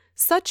shows,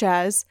 such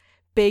as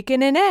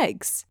Bacon and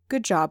Eggs.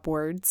 Good job,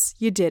 words.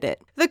 You did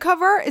it. The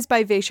cover art is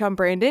by Vaishon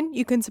Brandon.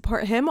 You can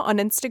support him on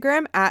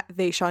Instagram at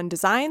Vaishon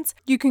Designs.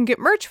 You can get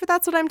merch for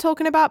That's What I'm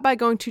Talking About by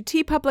going to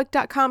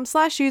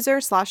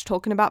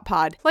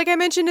tpublic.com/user/talkingaboutpod. Like I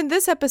mentioned in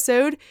this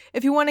episode,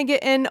 if you want to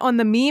get in on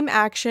the meme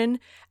action,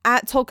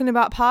 at Talking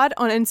About Pod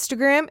on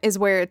Instagram is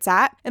where it's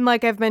at. And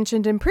like I've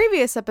mentioned in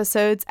previous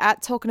episodes,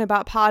 at Talking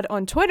About Pod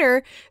on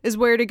Twitter is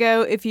where to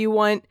go if you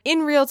want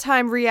in real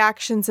time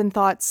reactions and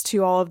thoughts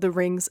to all of the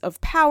Rings of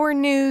Power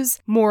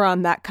news. More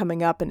on that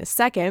coming up in a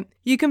second.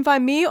 You can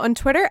find me on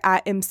Twitter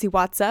at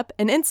MCWhatsup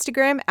and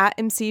Instagram at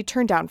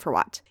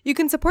MCTurndownForWhat. You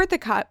can support the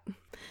Kill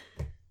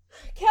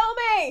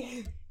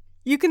me!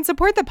 You can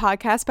support the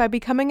podcast by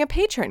becoming a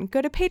patron.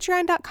 Go to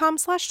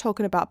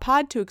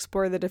patreon.com/talkingaboutpod to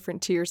explore the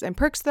different tiers and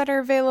perks that are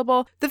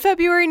available. The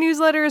February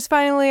newsletter is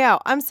finally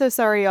out. I'm so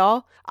sorry,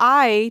 y'all.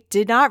 I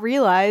did not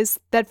realize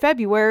that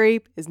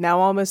February is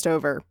now almost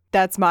over.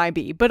 That's my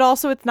B, but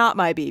also it's not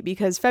my B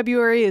because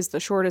February is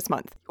the shortest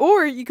month.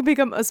 Or you can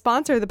become a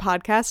sponsor of the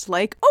podcast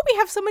like, oh, we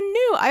have someone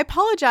new. I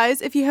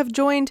apologize if you have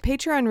joined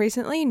Patreon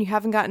recently and you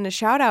haven't gotten a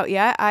shout out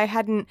yet. I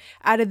hadn't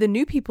added the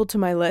new people to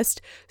my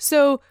list.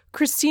 So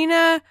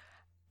Christina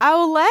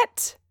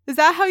Owlette, is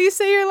that how you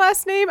say your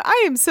last name?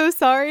 I am so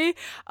sorry.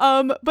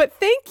 But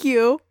thank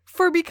you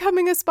for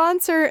becoming a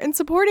sponsor and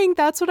supporting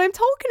That's What I'm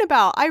Talking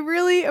About. I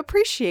really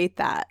appreciate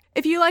that.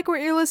 If you like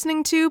what you're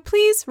listening to,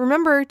 please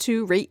remember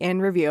to rate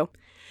and review.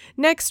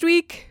 Next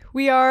week,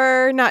 we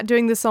are not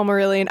doing the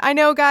Silmarillion. I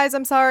know, guys,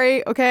 I'm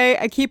sorry, okay?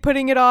 I keep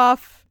putting it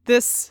off.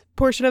 This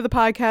portion of the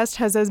podcast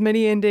has as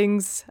many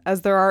endings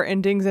as there are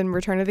endings in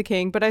Return of the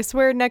King, but I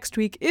swear next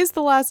week is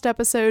the last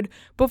episode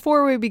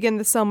before we begin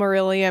the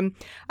Silmarillion.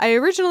 I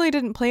originally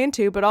didn't plan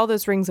to, but all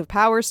this Rings of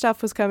Power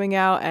stuff was coming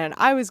out, and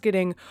I was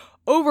getting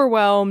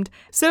overwhelmed.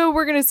 So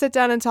we're going to sit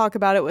down and talk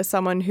about it with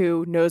someone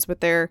who knows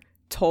what they're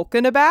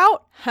Tolkien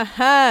about.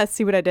 Haha,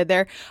 see what I did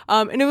there?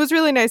 And it was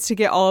really nice to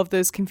get all of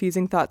those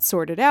confusing thoughts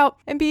sorted out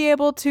and be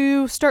able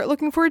to start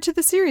looking forward to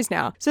the series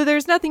now. So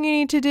there's nothing you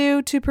need to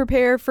do to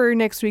prepare for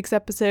next week's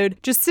episode.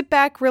 Just sit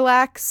back,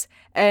 relax,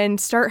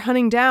 and start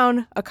hunting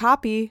down a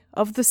copy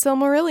of the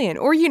Silmarillion.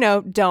 Or,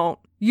 don't.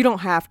 You don't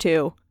have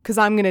to, because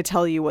I'm going to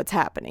tell you what's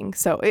happening.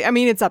 So, I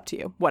mean, it's up to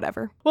you.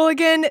 Whatever. Well,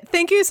 again,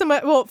 thank you so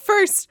much. Well,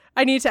 first,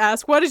 I need to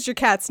ask, what is your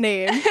cat's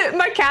name?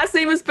 My cat's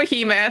name is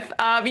Behemoth.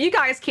 You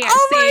guys can't see.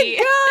 Oh my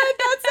God,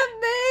 that's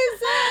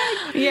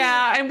amazing.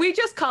 Yeah, and we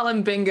just call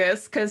him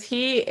Bingus because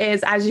he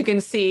is, as you can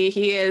see,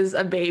 he is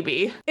a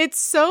baby. It's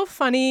so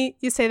funny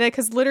you say that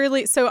because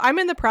literally, so I'm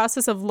in the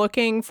process of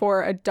looking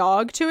for a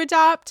dog to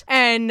adopt,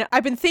 and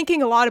I've been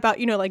thinking a lot about,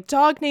 like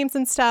dog names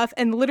and stuff,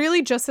 and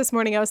literally just this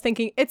morning I was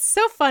thinking, it's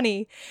so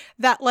funny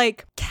that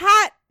like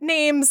cat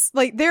names,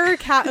 like there are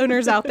cat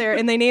owners out there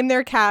and they name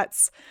their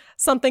cats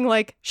something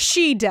like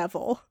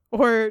She-Devil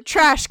or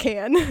Trash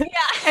Can. Yeah.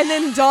 And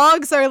then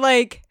dogs are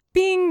like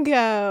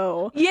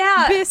Bingo.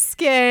 Yeah.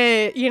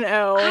 Biscuit,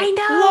 I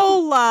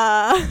know.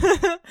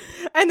 Lola.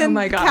 And then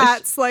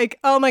cats like,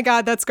 oh my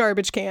God, that's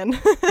Garbage Can.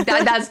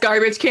 That's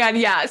Garbage Can,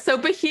 yeah. So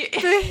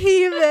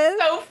Behemoth.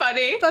 So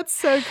funny. That's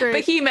so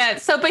great.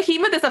 Behemoth. So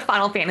Behemoth is a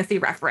Final Fantasy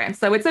reference.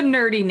 So it's a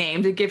nerdy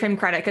name to give him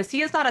credit because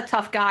he is not a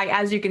tough guy,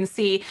 as you can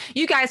see.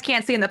 You guys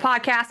can't see in the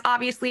podcast,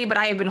 obviously, but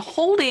I have been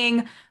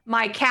holding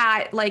my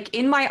cat like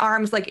in my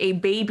arms like a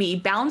baby,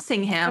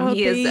 bouncing him. Oh,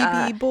 he is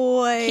baby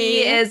boy. He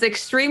is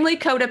extremely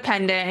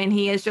codependent, and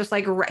he is just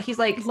like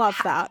love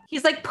that.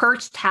 He's like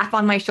perched half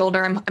on my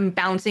shoulder. I'm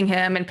bouncing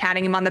him and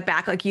patting him on the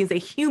back like he's a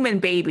human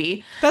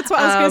baby. That's what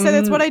I was gonna say.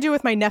 That's what I do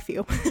with my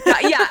nephew.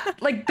 Yeah,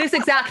 like this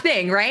exact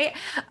thing, right?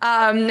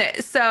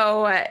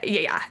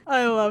 Yeah.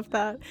 I love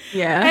that.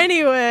 Yeah.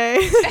 Anyway,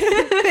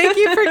 thank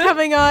you for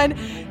coming on.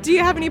 Do you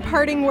have any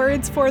parting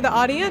words for the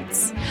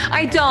audience?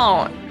 I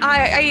don't.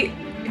 I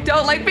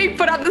don't like being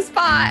put on the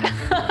spot.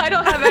 I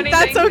don't have anything.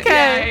 That's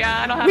okay.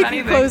 Yeah, I don't have we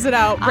anything. We can close it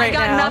out right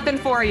now. I got nothing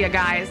for you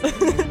guys.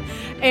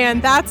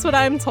 And that's what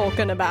I'm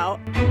talking about.